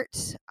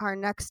support. Our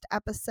next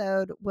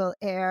episode will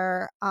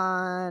air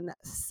on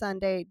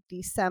Sunday,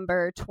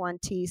 December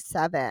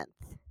 27th.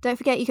 Don't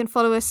forget you can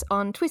follow us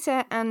on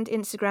Twitter and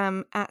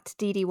Instagram at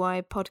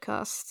DDY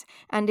Podcast.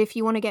 And if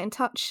you want to get in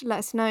touch, let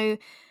us know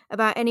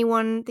about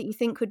anyone that you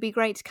think would be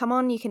great to come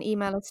on. You can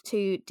email us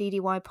to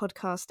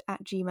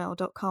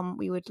ddypodcast@gmail.com.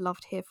 We would love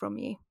to hear from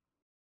you.